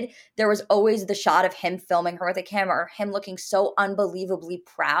she did, there was always the shot of him filming her with a camera or him looking so unbelievably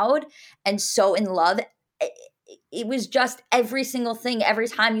proud and so in love. It was just every single thing. Every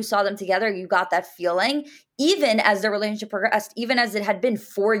time you saw them together, you got that feeling. Even as their relationship progressed, even as it had been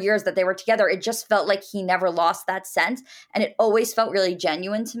 4 years that they were together, it just felt like he never lost that sense. And it always felt really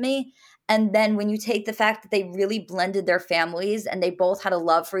genuine to me. And then when you take the fact that they really blended their families and they both had a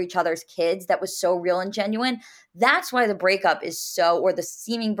love for each other's kids that was so real and genuine, that's why the breakup is so, or the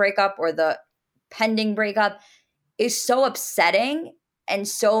seeming breakup or the pending breakup is so upsetting and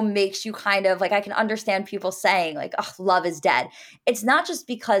so makes you kind of like, I can understand people saying like, oh, love is dead. It's not just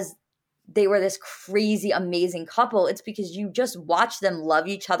because they were this crazy, amazing couple. It's because you just watch them love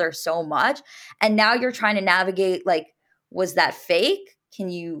each other so much. And now you're trying to navigate like, was that fake? Can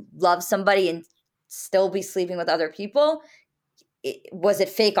you love somebody and still be sleeping with other people? Was it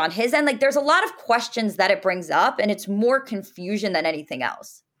fake on his end? Like there's a lot of questions that it brings up and it's more confusion than anything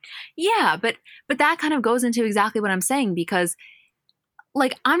else. Yeah, but that kind of goes into exactly what I'm saying because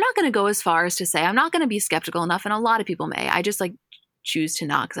like I'm not going to go as far as to say I'm not going to be skeptical enough, and a lot of people may. I just like choose to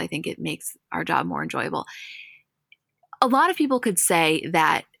not because I think it makes our job more enjoyable. A lot of people could say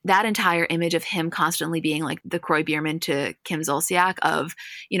that that entire image of him constantly being like the Kroy Biermann to Kim Zolciak of,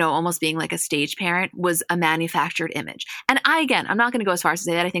 you know, almost being like a stage parent was a manufactured image. And I'm not going to go as far as to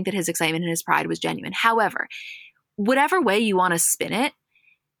say that. I think that his excitement and his pride was genuine. However, whatever way you want to spin it,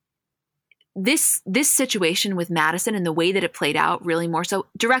 this situation with Madison and the way that it played out really more so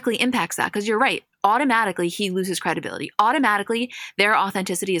directly impacts that. Because you're right. Automatically, he loses credibility. Automatically, their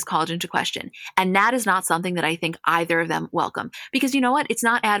authenticity is called into question. And that is not something that I think either of them welcome. Because you know what? It's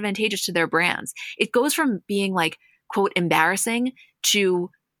not advantageous to their brands. It goes from being like, quote, embarrassing to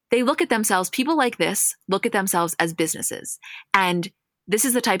they look at themselves, people like this look at themselves as businesses. And this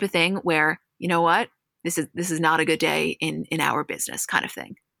is the type of thing where, you know what? This is not a good day in our business kind of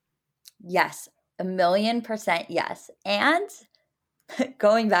thing. Yes, 1,000,000% yes. And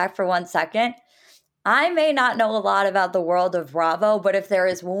going back for 1 second, I may not know a lot about the world of Bravo, but if there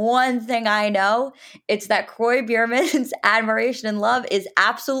is one thing I know, it's that Kroy Biermann's admiration and love is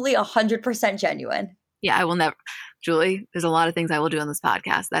absolutely 100% genuine. Yeah, I will never. Julie, there's a lot of things I will do on this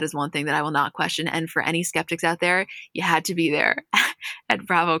podcast. That is one thing that I will not question. And for any skeptics out there, you had to be there at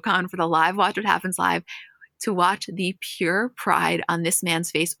BravoCon for the live Watch What Happens Live to watch the pure pride on this man's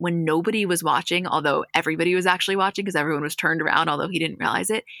face when nobody was watching, although everybody was actually watching because everyone was turned around, although he didn't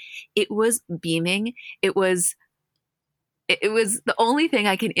realize it. It was beaming. It was the only thing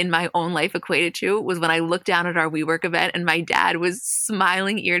I can in my own life equate it to was when I looked down at our WeWork event and my dad was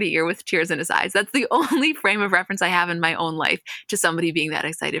smiling ear to ear with tears in his eyes. That's the only frame of reference I have in my own life to somebody being that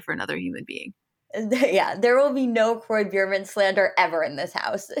excited for another human being. Yeah, there will be no Kroy Biermann slander ever in this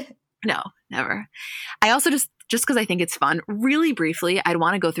house. No, never. I also just because I think it's fun, really briefly, I'd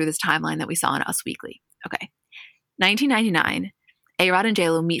want to go through this timeline that we saw in Us Weekly. Okay. 1999, A-Rod and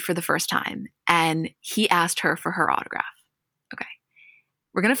J.Lo meet for the first time, and he asked her for her autograph. Okay.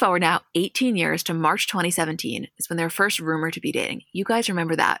 We're going to forward now 18 years to March 2017 is when they were first rumored to be dating. You guys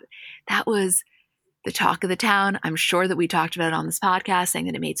remember that. That was the talk of the town. I'm sure that we talked about it on this podcast, saying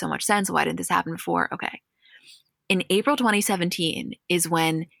that it made so much sense. Why didn't this happen before? Okay. In April 2017 is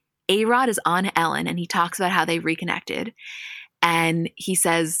when A-Rod is on Ellen and he talks about how they reconnected. And he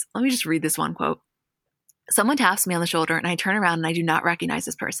says, let me just read this one quote. Someone taps me on the shoulder and I turn around and I do not recognize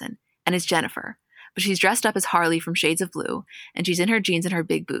this person. And it's Jennifer. But she's dressed up as Harley from Shades of Blue. And she's in her jeans and her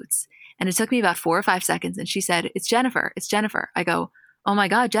big boots. And it took me about 4 or 5 seconds. And she said, it's Jennifer. It's Jennifer. I go, oh my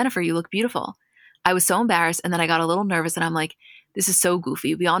God, Jennifer, you look beautiful. I was so embarrassed. And then I got a little nervous and I'm like, this is so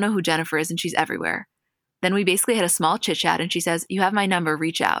goofy. We all know who Jennifer is and she's everywhere. Then we basically had a small chit chat and she says, you have my number,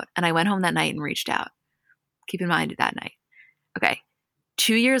 reach out. And I went home that night and reached out. Keep in mind that night. Okay.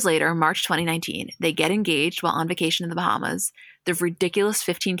 2 years later, March 2019, they get engaged while on vacation in the Bahamas. The ridiculous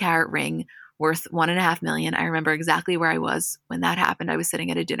 15-carat ring worth $1.5 million. I remember exactly where I was when that happened. I was sitting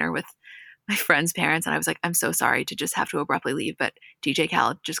at a dinner with my friend's parents and I was like, I'm so sorry to just have to abruptly leave, but DJ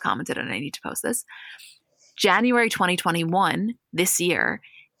Khaled just commented and I need to post this. January 2021, this year,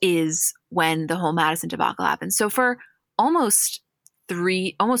 is when the whole Madison debacle happened. So for almost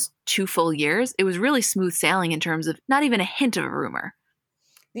 2 full years, it was really smooth sailing in terms of not even a hint of a rumor.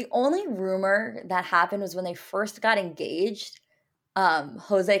 The only rumor that happened was when they first got engaged.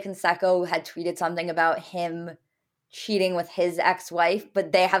 Jose Canseco had tweeted something about him cheating with his ex-wife,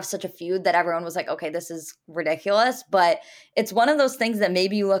 but they have such a feud that everyone was like, okay, this is ridiculous. But it's one of those things that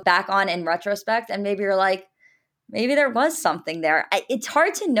maybe you look back on in retrospect and maybe you're like, maybe there was something there. It's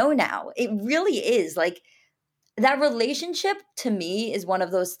hard to know now. It really is. Like, that relationship to me is one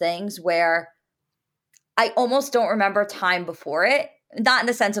of those things where I almost don't remember time before it. Not in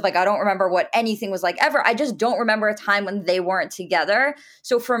the sense of like, I don't remember what anything was like ever. I just don't remember a time when they weren't together.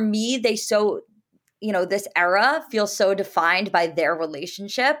 So for me, this era feels so defined by their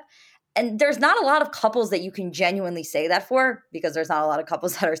relationship. And there's not a lot of couples that you can genuinely say that for, because there's not a lot of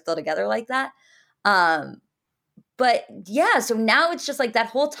couples that are still together like that. But yeah, so now it's just like that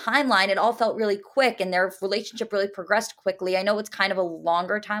whole timeline, it all felt really quick and their relationship really progressed quickly. I know it's kind of a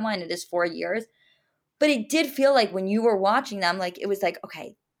longer timeline. It is 4 years. But it did feel like when you were watching them, like it was like,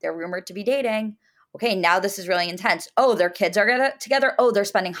 okay, they're rumored to be dating. Okay, now this is really intense. Oh, their kids are together. Oh, they're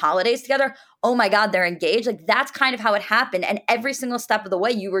spending holidays together. Oh my God, they're engaged. Like that's kind of how it happened. And every single step of the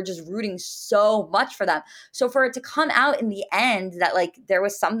way, you were just rooting so much for them. So for it to come out in the end that like there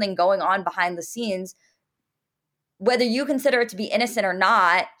was something going on behind the scenes, whether you consider it to be innocent or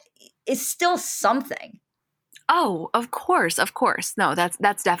not, is still something. Oh, of course. Of course. No,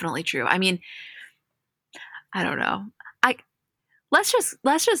 that's definitely true. I mean, I don't know. Let's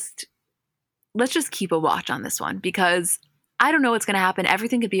just keep a watch on this one because I don't know what's going to happen.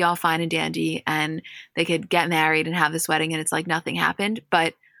 Everything could be all fine and dandy and they could get married and have this wedding and it's like nothing happened.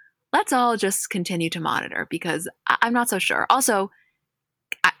 But let's all just continue to monitor because I'm not so sure. Also,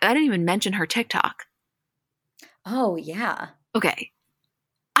 I didn't even mention her TikTok. Oh, yeah. Okay.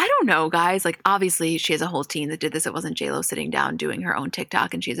 I don't know, guys. Like, obviously, she has a whole team that did this. It wasn't J.Lo sitting down doing her own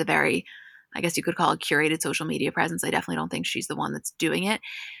TikTok, and she has a very, I guess you could call it curated social media presence. I definitely don't think she's the one that's doing it.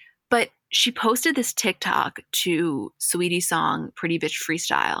 But she posted this TikTok to Sweetie's song, Pretty Bitch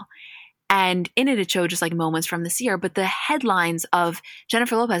Freestyle. And in it showed just like moments from this year. But the headlines of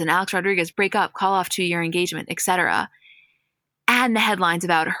Jennifer Lopez and Alex Rodriguez break up, call off 2-year engagement, etc. And the headlines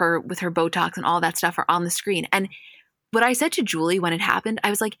about her with her Botox and all that stuff are on the screen. And what I said to Julie when it happened, I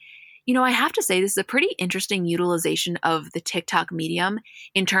was like, you know, I have to say this is a pretty interesting utilization of the TikTok medium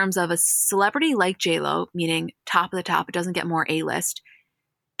in terms of a celebrity like J.Lo, meaning top of the top, it doesn't get more A-list,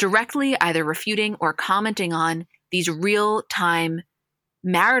 directly either refuting or commenting on these real-time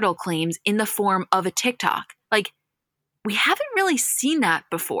marital claims in the form of a TikTok. Like, we haven't really seen that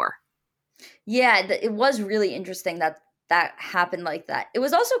before. Yeah, it was really interesting that happened like that. It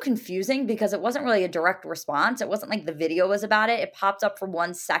was also confusing because it wasn't really a direct response. It wasn't like the video was about it. It popped up for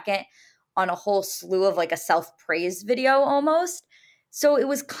 1 second on a whole slew of like a self-praise video almost. So it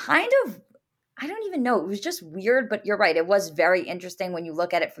was kind of, I don't even know. It was just weird, but you're right. It was very interesting when you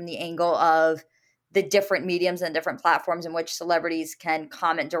look at it from the angle of the different mediums and different platforms in which celebrities can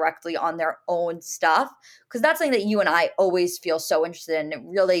comment directly on their own stuff. Because that's something that you and I always feel so interested in. It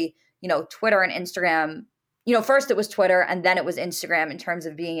really, Twitter and Instagram, first it was Twitter and then it was Instagram in terms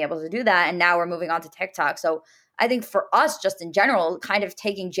of being able to do that. And now we're moving on to TikTok. So I think for us, just in general, kind of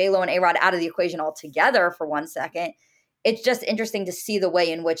taking J.Lo and A-Rod out of the equation altogether for 1 second, it's just interesting to see the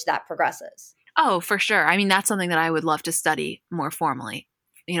way in which that progresses. Oh, for sure. I mean, that's something that I would love to study more formally,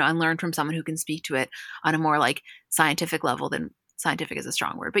 and learn from someone who can speak to it on a more like scientific level than scientific is a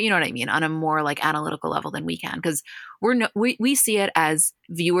strong word, but you know what I mean, on a more like analytical level than we can, because we see it as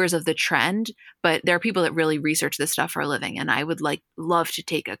viewers of the trend, but there are people that really research this stuff for a living, and I would like love to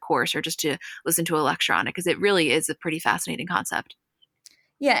take a course or just to listen to a lecture on it, because it really is a pretty fascinating concept.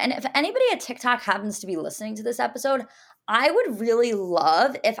 Yeah, and if anybody at TikTok happens to be listening to this episode, I would really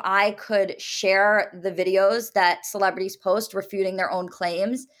love if I could share the videos that celebrities post refuting their own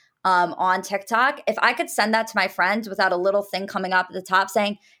claims on TikTok. If I could send that to my friends without a little thing coming up at the top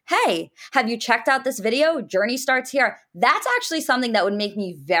saying, "Hey, have you checked out this video? Journey starts here." That's actually something that would make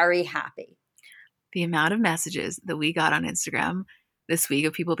me very happy. The amount of messages that we got on Instagram this week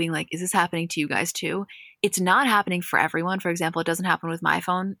of people being like, is this happening to you guys too? It's not happening for everyone. For example, it doesn't happen with my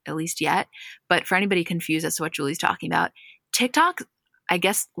phone, at least yet. But for anybody confused as to what Julie's talking about, TikTok, I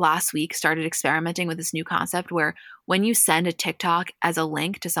guess last week, started experimenting with this new concept where when you send a TikTok as a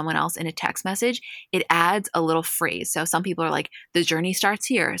link to someone else in a text message, it adds a little phrase. So some people are like, the journey starts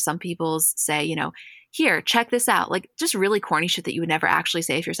here. Some people say, you know, here, check this out. Like just really corny shit that you would never actually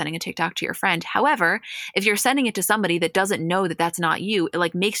say if you're sending a TikTok to your friend. However, if you're sending it to somebody that doesn't know that that's not you, it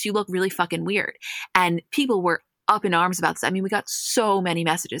like makes you look really fucking weird. And people were up in arms about this. I mean, we got so many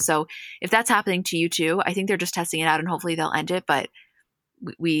messages. So if that's happening to you too, I think they're just testing it out and hopefully they'll end it. But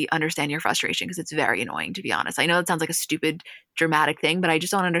we understand your frustration because it's very annoying, to be honest. I know it sounds like a stupid, dramatic thing, but I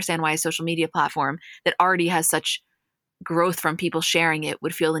just don't understand why a social media platform that already has such growth from people sharing it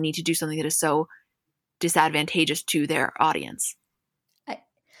would feel the need to do something that is so disadvantageous to their audience.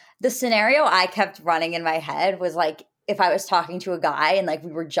 The scenario I kept running in my head was like if I was talking to a guy and like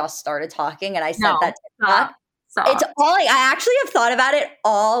we were just started talking and I sent that TikTok. It's all like, I actually have thought about it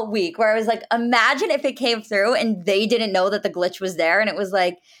all week where I was like, imagine if it came through and they didn't know that the glitch was there and it was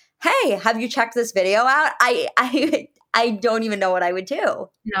like, hey, have you checked this video out? I don't even know what I would do.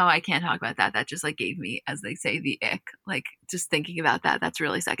 No, I can't talk about that. That just like gave me, as they say, the ick. Like just thinking about that, that's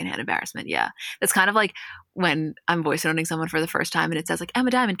really secondhand embarrassment. Yeah. That's kind of like when I'm voice noting someone for the first time and it says like,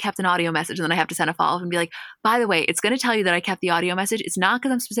 Emma Diamond kept an audio message, and then I have to send a follow-up and be like, by the way, it's going to tell you that I kept the audio message. It's not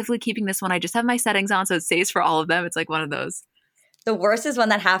because I'm specifically keeping this one. I just have my settings on so it saves for all of them. It's like one of those. The worst is when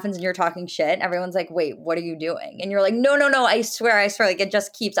that happens and you're talking shit and everyone's like, wait, what are you doing? And you're like, no, I swear. Like it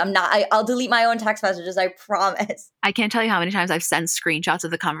just keeps, I'll delete my own text messages. I promise. I can't tell you how many times I've sent screenshots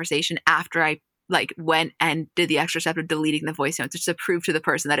of the conversation after I like went and did the extra step of deleting the voice notes just to prove to the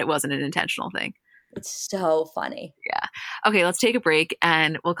person that it wasn't an intentional thing. It's so funny. Yeah. Okay, let's take a break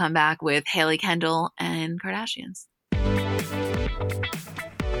and we'll come back with Hailey, Kendall, and Kardashians.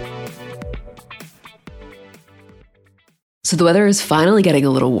 So the weather is finally getting a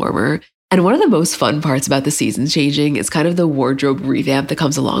little warmer. And one of the most fun parts about the seasons changing is kind of the wardrobe revamp that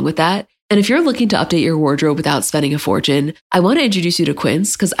comes along with that. And if you're looking to update your wardrobe without spending a fortune, I want to introduce you to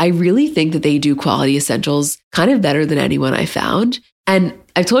Quince because I really think that they do quality essentials kind of better than anyone I found. And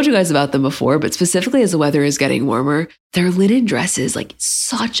I've told you guys about them before, but specifically as the weather is getting warmer, their linen dresses, like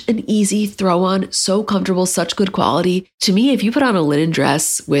such an easy throw on, so comfortable, such good quality. To me, if you put on a linen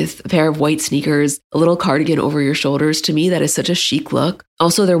dress with a pair of white sneakers, a little cardigan over your shoulders, to me, that is such a chic look.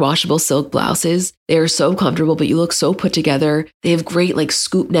 Also, their washable silk blouses, they are so comfortable, but you look so put together. They have great like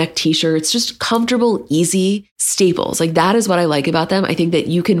scoop neck t-shirts, just comfortable, easy staples. Like that is what I like about them. I think that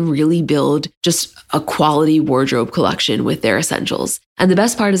you can really build just a quality wardrobe collection with their essentials. And the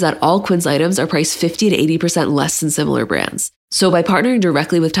best part is that all Quince items are priced 50 to 80% less than similar brands. So by partnering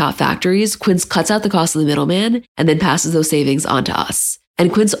directly with top factories, Quince cuts out the cost of the middleman and then passes those savings on to us.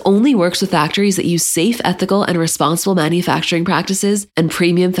 And Quince only works with factories that use safe, ethical, and responsible manufacturing practices and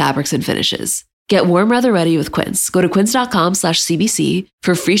premium fabrics and finishes. Get warm weather ready with Quince. Go to quince.com/CBC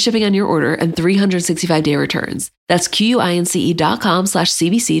for free shipping on your order and 365-day returns. That's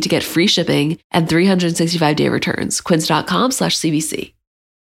QUINCE.com/CBC to get free shipping and 365-day returns. Quince.com/CBC.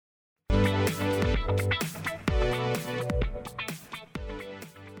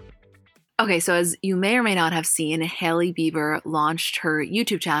 Okay, so as you may or may not have seen, Hailey Bieber launched her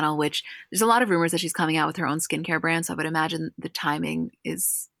YouTube channel, which there's a lot of rumors that she's coming out with her own skincare brand, so I would imagine the timing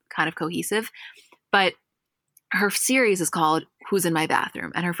is kind of cohesive. But her series is called Who's in My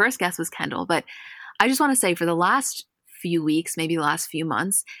Bathroom? And her first guest was Kendall. But I just want to say for the last few weeks, maybe the last few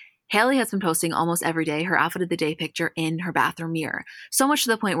months, Hailey has been posting almost every day her outfit of the day picture in her bathroom mirror. So much to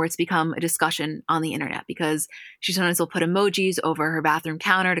the point where it's become a discussion on the internet because she sometimes will put emojis over her bathroom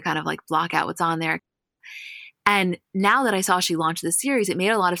counter to kind of like block out what's on there. And now that I saw she launched this series, it made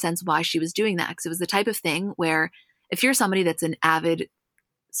a lot of sense why she was doing that. Because it was the type of thing where if you're somebody that's an avid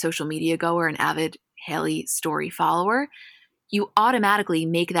social media goer, an avid Hailey story follower, you automatically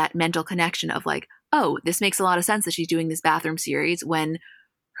make that mental connection of like, oh, this makes a lot of sense that she's doing this bathroom series when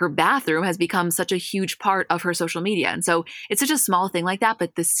her bathroom has become such a huge part of her social media. And so it's such a small thing like that,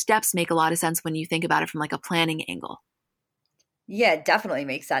 but the steps make a lot of sense when you think about it from like a planning angle. Yeah, it definitely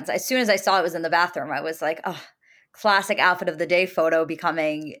makes sense. As soon as I saw it was in the bathroom, I was like, oh, classic outfit of the day photo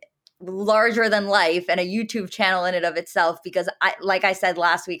becoming larger than life and a YouTube channel in and of itself. Because like I said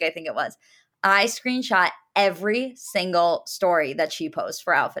last week, I think it was, I screenshot every single story that she posts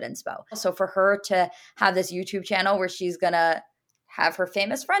for Outfit Inspo. So for her to have this YouTube channel where she's going to have her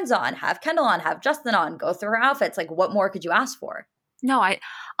famous friends on, have Kendall on, have Justin on, go through her outfits, like what more could you ask for? No, I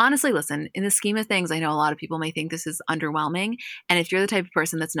honestly, listen, in the scheme of things, I know a lot of people may think this is underwhelming. And if you're the type of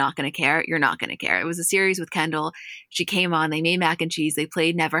person that's not going to care, you're not going to care. It was a series with Kendall. She came on, they made mac and cheese, they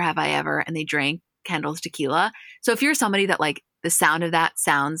played Never Have I Ever, and they drank Kendall's tequila. So if you're somebody that like the sound of that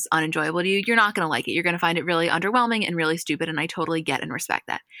sounds unenjoyable to you, you're not going to like it. You're going to find it really underwhelming and really stupid. And I totally get and respect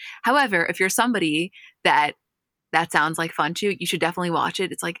that. However, if you're somebody that sounds like fun to, you should definitely watch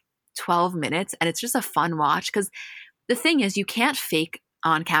it. It's like 12 minutes and it's just a fun watch because the thing is, you can't fake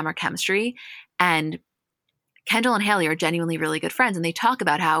on camera chemistry. And Kendall and Hailey are genuinely really good friends. And they talk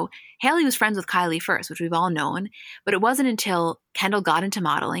about how Hailey was friends with Kylie first, which we've all known. But it wasn't until Kendall got into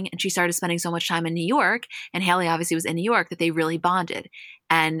modeling and she started spending so much time in New York, and Hailey obviously was in New York, that they really bonded.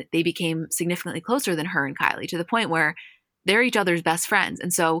 And they became significantly closer than her and Kylie, to the point where they're each other's best friends.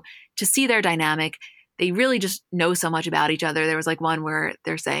 And so to see their dynamic, they really just know so much about each other. There was like one where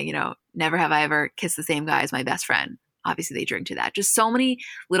they're saying, you know, never have I ever kissed the same guy as my best friend. Obviously, they drink to that. Just so many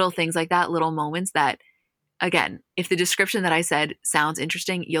little things like that, little moments that, again, if the description that I said sounds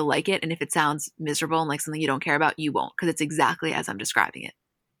interesting, you'll like it. And if it sounds miserable and like something you don't care about, you won't, because it's exactly as I'm describing it.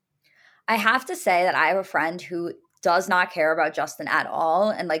 I have to say that I have a friend who does not care about Justin at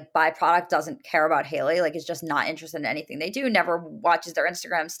all, and like byproduct doesn't care about Hailey, like is just not interested in anything they do, never watches their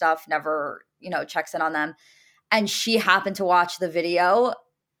Instagram stuff, never, checks in on them. And she happened to watch the video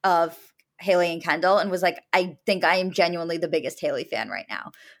of Hailey and Kendall and was like, I think I am genuinely the biggest Hailey fan right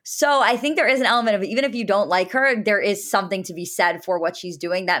now. So I think there is an element of, even if you don't like her, there is something to be said for what she's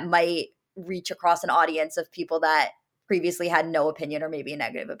doing that might reach across an audience of people that previously had no opinion or maybe a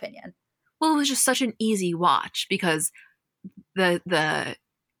negative opinion. Well, it was just such an easy watch because the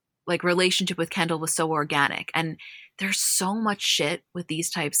like relationship with Kendall was so organic, and there's so much shit with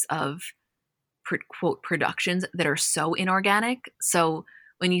these types of quote productions that are so inorganic. So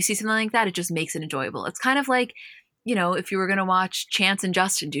when you see something like that, it just makes it enjoyable. It's kind of like, if you were going to watch Chance and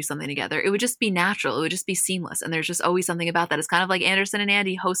Justin do something together, it would just be natural. It would just be seamless. And there's just always something about that. It's kind of like Anderson and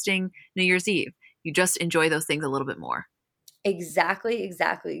Andy hosting New Year's Eve. You just enjoy those things a little bit more. Exactly.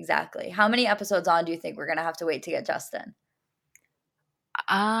 How many episodes on do you think we're going to have to wait to get Justin?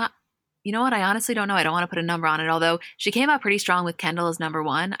 You know what? I honestly don't know. I don't want to put a number on it. Although she came out pretty strong with Kendall as number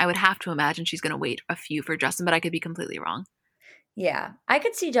one. I would have to imagine she's going to wait a few for Justin, but I could be completely wrong. Yeah, I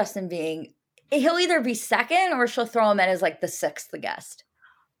could see Justin he'll either be second or she'll throw him in as like the sixth guest.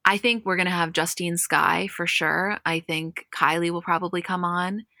 I think we're going to have Justine Skye for sure. I think Kylie will probably come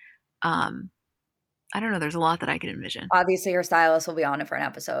on. I don't know. There's a lot that I can envision. Obviously, her stylist will be on it for an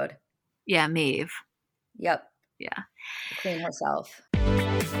episode. Yeah, Maeve. Yep. Yeah. The queen herself.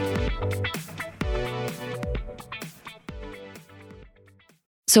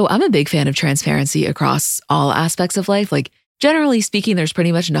 So I'm a big fan of transparency across all aspects of life. Like, generally speaking, there's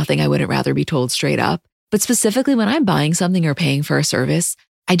pretty much nothing I wouldn't rather be told straight up. But specifically when I'm buying something or paying for a service,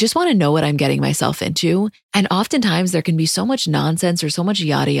 I just want to know what I'm getting myself into. And oftentimes there can be so much nonsense or so much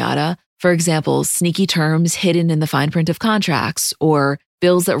yada yada. For example, sneaky terms hidden in the fine print of contracts, or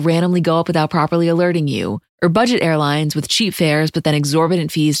bills that randomly go up without properly alerting you, or budget airlines with cheap fares but then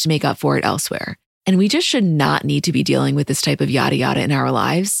exorbitant fees to make up for it elsewhere. And we just should not need to be dealing with this type of yada yada in our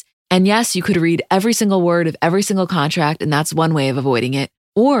lives. And yes, you could read every single word of every single contract, and that's one way of avoiding it.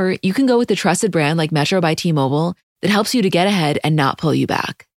 Or you can go with a trusted brand like Metro by T-Mobile that helps you to get ahead and not pull you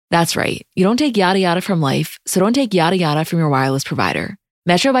back. That's right. You don't take yada yada from life, so don't take yada yada from your wireless provider.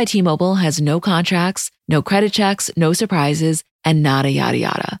 Metro by T-Mobile has no contracts, no credit checks, no surprises, and nada yada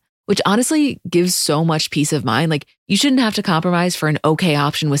yada, which honestly gives so much peace of mind. Like, you shouldn't have to compromise for an okay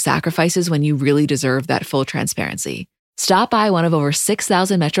option with sacrifices when you really deserve that full transparency. Stop by one of over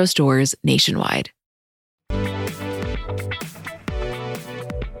 6,000 Metro stores nationwide.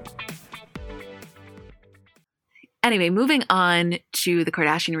 Anyway, moving on to the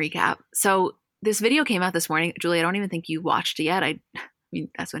Kardashian recap. So this video came out this morning. Julie, I don't even think you watched it yet. I mean,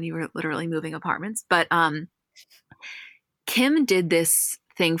 that's when you were literally moving apartments. But Kim did this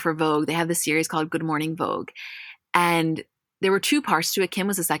thing for Vogue. They have this series called Good Morning Vogue. And there were two parts to it. Kim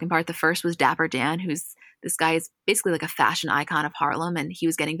was the second part. The first was Dapper Dan, who's this guy is basically like a fashion icon of Harlem, and he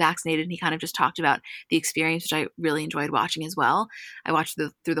was getting vaccinated, and he kind of just talked about the experience, which I really enjoyed watching as well. I watched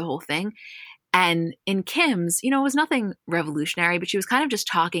through the whole thing. And in Kim's, it was nothing revolutionary, but she was kind of just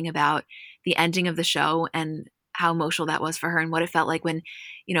talking about the ending of the show and how emotional that was for her and what it felt like when,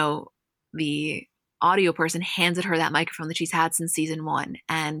 the audio person handed her that microphone that she's had since season 1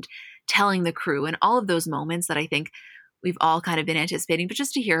 and telling the crew and all of those moments that I think we've all kind of been anticipating, but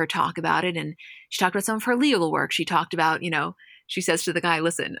just to hear her talk about it. And she talked about some of her legal work. She talked about, she says to the guy,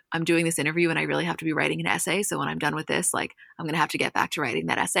 listen, I'm doing this interview and I really have to be writing an essay. So when I'm done with this, like, I'm going to have to get back to writing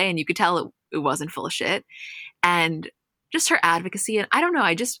that essay. And you could tell it wasn't full of shit. And just her advocacy. And I don't know,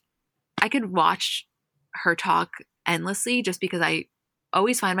 I could watch her talk endlessly just because I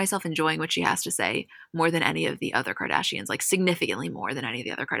always find myself enjoying what she has to say more than any of the other Kardashians, like significantly more than any of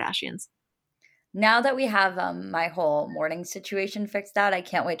the other Kardashians. Now that we have my whole morning situation fixed out, I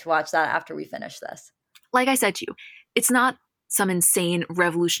can't wait to watch that after we finish this. Like I said to you, it's not some insane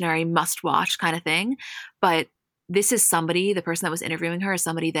revolutionary must-watch kind of thing, but this is somebody, the person that was interviewing her is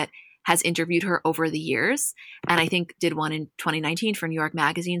somebody that has interviewed her over the years, and I think did one in 2019 for New York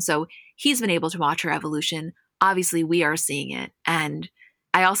Magazine. So he's been able to watch her evolution. Obviously, we are seeing it. And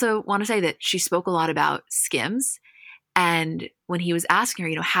I also want to say that she spoke a lot about Skims. And when he was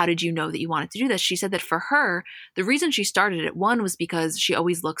asking her, how did you know that you wanted to do this? She said that for her, the reason she started it, one, was because she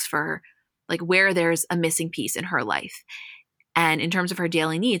always looks for like where there's a missing piece in her life. And in terms of her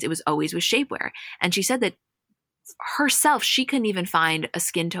daily needs, it was always with shapewear. And she said that herself, she couldn't even find a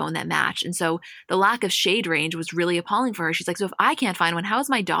skin tone that matched. And so the lack of shade range was really appalling for her. She's like, so if I can't find one, how is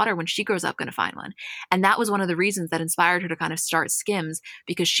my daughter, when she grows up, going to find one? And that was one of the reasons that inspired her to kind of start Skims,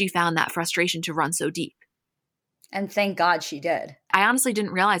 because she found that frustration to run so deep. And thank God she did. I honestly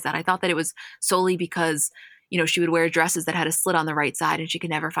didn't realize that. I thought that it was solely because, she would wear dresses that had a slit on the right side and she could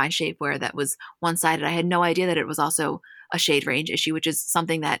never find shapewear that was one-sided. I had no idea that it was also a shade range issue, which is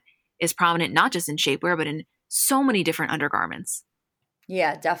something that is prominent not just in shapewear, but in so many different undergarments.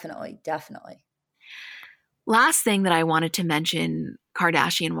 Yeah, definitely. Definitely. Last thing that I wanted to mention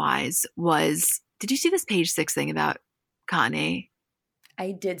Kardashian-wise was, did you see this page 6 thing about Kanye?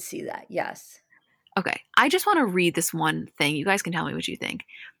 I did see that, yes. Okay, I just want to read this one thing. You guys can tell me what you think.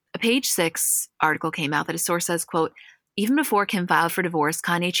 A page 6 article came out that a source says, quote, even before Kim filed for divorce,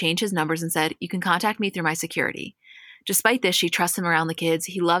 Kanye changed his numbers and said, you can contact me through my security. Despite this, she trusts him around the kids.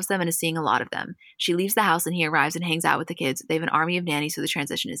 He loves them and is seeing a lot of them. She leaves the house and he arrives and hangs out with the kids. They have an army of nannies, so the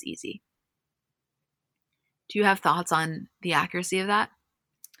transition is easy. Do you have thoughts on the accuracy of that?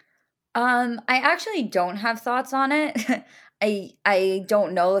 I actually don't have thoughts on it. I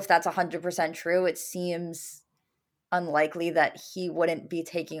don't know if that's 100% true. It seems unlikely that he wouldn't be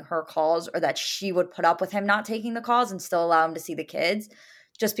taking her calls, or that she would put up with him not taking the calls and still allow him to see the kids,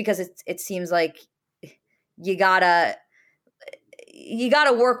 just because it seems like you gotta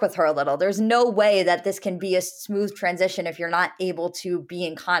work with her a little. There's no way that this can be a smooth transition if you're not able to be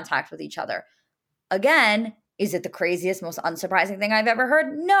in contact with each other. Again, is it the craziest, most unsurprising thing I've ever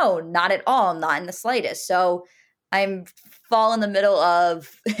heard? No, not at all. Not in the slightest. So I'm fall in the middle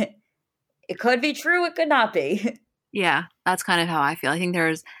of it could be true, it could not be. Yeah, that's kind of how I feel. I think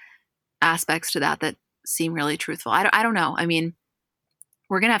there's aspects to that seem really truthful. I don't know. I mean,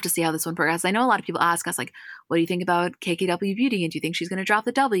 we're going to have to see how this one progresses. I know a lot of people ask us, like, what do you think about KKW Beauty? And do you think she's going to drop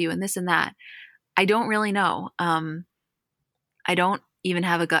the W and this and that? I don't really know. I don't even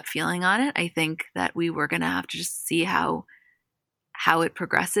have a gut feeling on it. I think that we were going to have to just see how it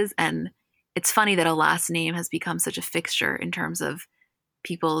progresses. And it's funny that a last name has become such a fixture in terms of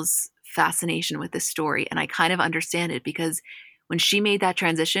people's fascination with this story. And I kind of understand it, because when she made that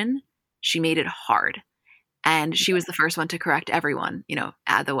transition, she made it hard. And she was the first one to correct everyone,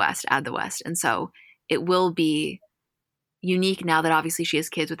 add the West. And so it will be unique now that obviously she has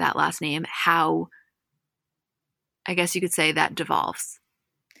kids with that last name, how, I guess you could say, that devolves.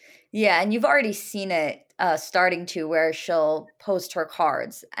 Yeah, and you've already seen it starting to, where she'll post her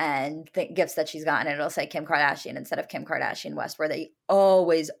cards and gifts that she's gotten, and it'll say Kim Kardashian instead of Kim Kardashian West, where they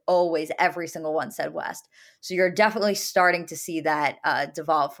always, every single one said West. So you're definitely starting to see that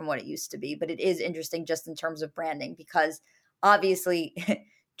devolve from what it used to be. But it is interesting just in terms of branding, because obviously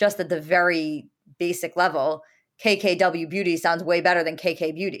just at the very basic level, KKW Beauty sounds way better than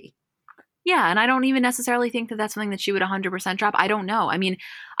KK Beauty. Yeah, and I don't even necessarily think that that's something that she would 100% drop. I don't know. I mean,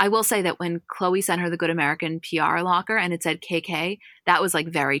 I will say that when Khloe sent her the Good American PR locker and it said KK, that was like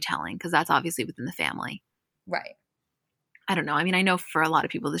very telling, because that's obviously within the family. Right. I don't know. I mean, I know for a lot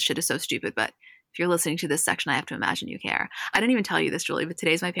of people this shit is so stupid, but if you're listening to this section, I have to imagine you care. I didn't even tell you this, Julie, but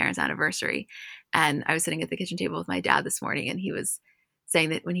today's my parents' anniversary. And I was sitting at the kitchen table with my dad this morning, and he was saying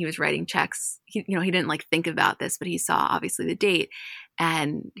that when he was writing checks, he didn't like think about this, but he saw obviously the date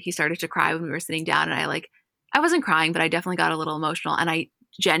and he started to cry when we were sitting down. And I wasn't crying, but I definitely got a little emotional. And I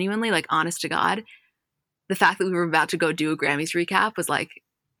genuinely, like, honest to God, the fact that we were about to go do a Grammys recap was like,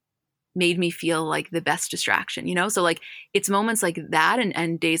 made me feel like the best distraction, So like, it's moments like that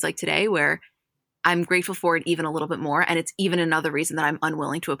and days like today where I'm grateful for it even a little bit more. And it's even another reason that I'm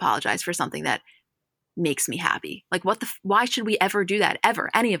unwilling to apologize for something that makes me happy. Like, why should we ever do that? Ever,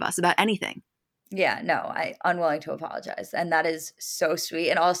 any of us, about anything? Yeah, no, I unwilling to apologize. And that is so sweet.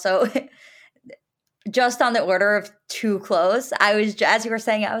 And also, just on the order of too close, as you were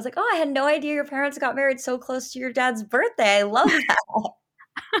saying it, I was like, oh, I had no idea your parents got married so close to your dad's birthday. I love that.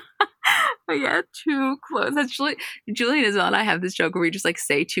 Yeah, too close. That's Julian as well. And I have this joke where we just like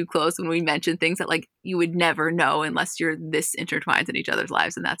say too close when we mention things that like you would never know unless you're this intertwined in each other's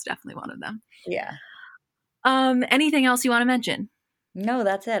lives. And that's definitely one of them. Yeah. Anything else you want to mention? No,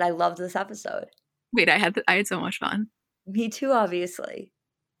 that's it. I loved this episode. Wait, I had so much fun. Me too, obviously.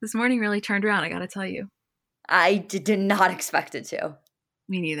 This morning really turned around, I gotta tell you. I did not expect it to.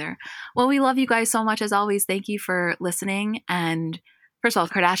 Me neither. Well, we love you guys so much as always. Thank you for listening. And first of all,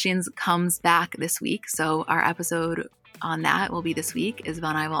 Kardashians comes back this week. So our episode on that will be this week. Isabel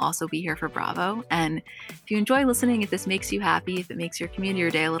and I will also be here for Bravo. And if you enjoy listening, if this makes you happy, if it makes your community or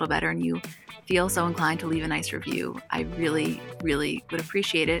day a little better and you feel so inclined to leave a nice review, I really, really would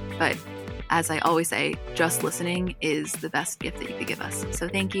appreciate it. But as I always say, just listening is the best gift that you could give us. So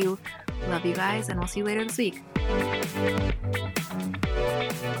thank you. Love you guys, and we'll see you later this week.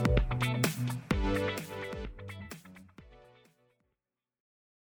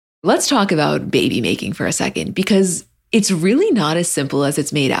 Let's talk about baby making for a second, because it's really not as simple as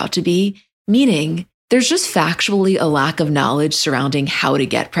it's made out to be, meaning there's just factually a lack of knowledge surrounding how to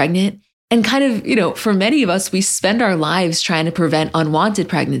get pregnant. And kind of, for many of us, we spend our lives trying to prevent unwanted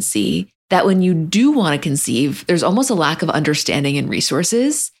pregnancy, that when you do want to conceive, there's almost a lack of understanding and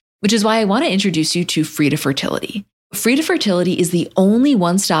resources, which is why I want to introduce you to Frida Fertility. Frida Fertility is the only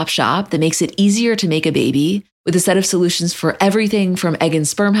one-stop shop that makes it easier to make a baby, with a set of solutions for everything from egg and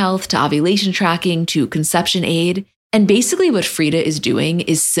sperm health to ovulation tracking to conception aid. And basically what Frida is doing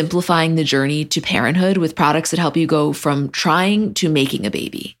is simplifying the journey to parenthood with products that help you go from trying to making a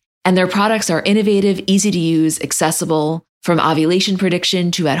baby. And their products are innovative, easy to use, accessible, from ovulation prediction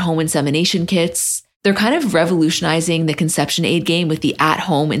to at-home insemination kits. They're kind of revolutionizing the conception aid game with the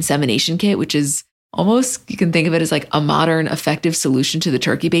at-home insemination kit, which is almost, you can think of it as like a modern, effective solution to the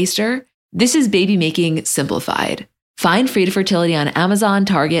turkey baster. This is baby making simplified. Find Frida Fertility on Amazon,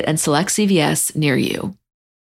 Target, and select CVS near you.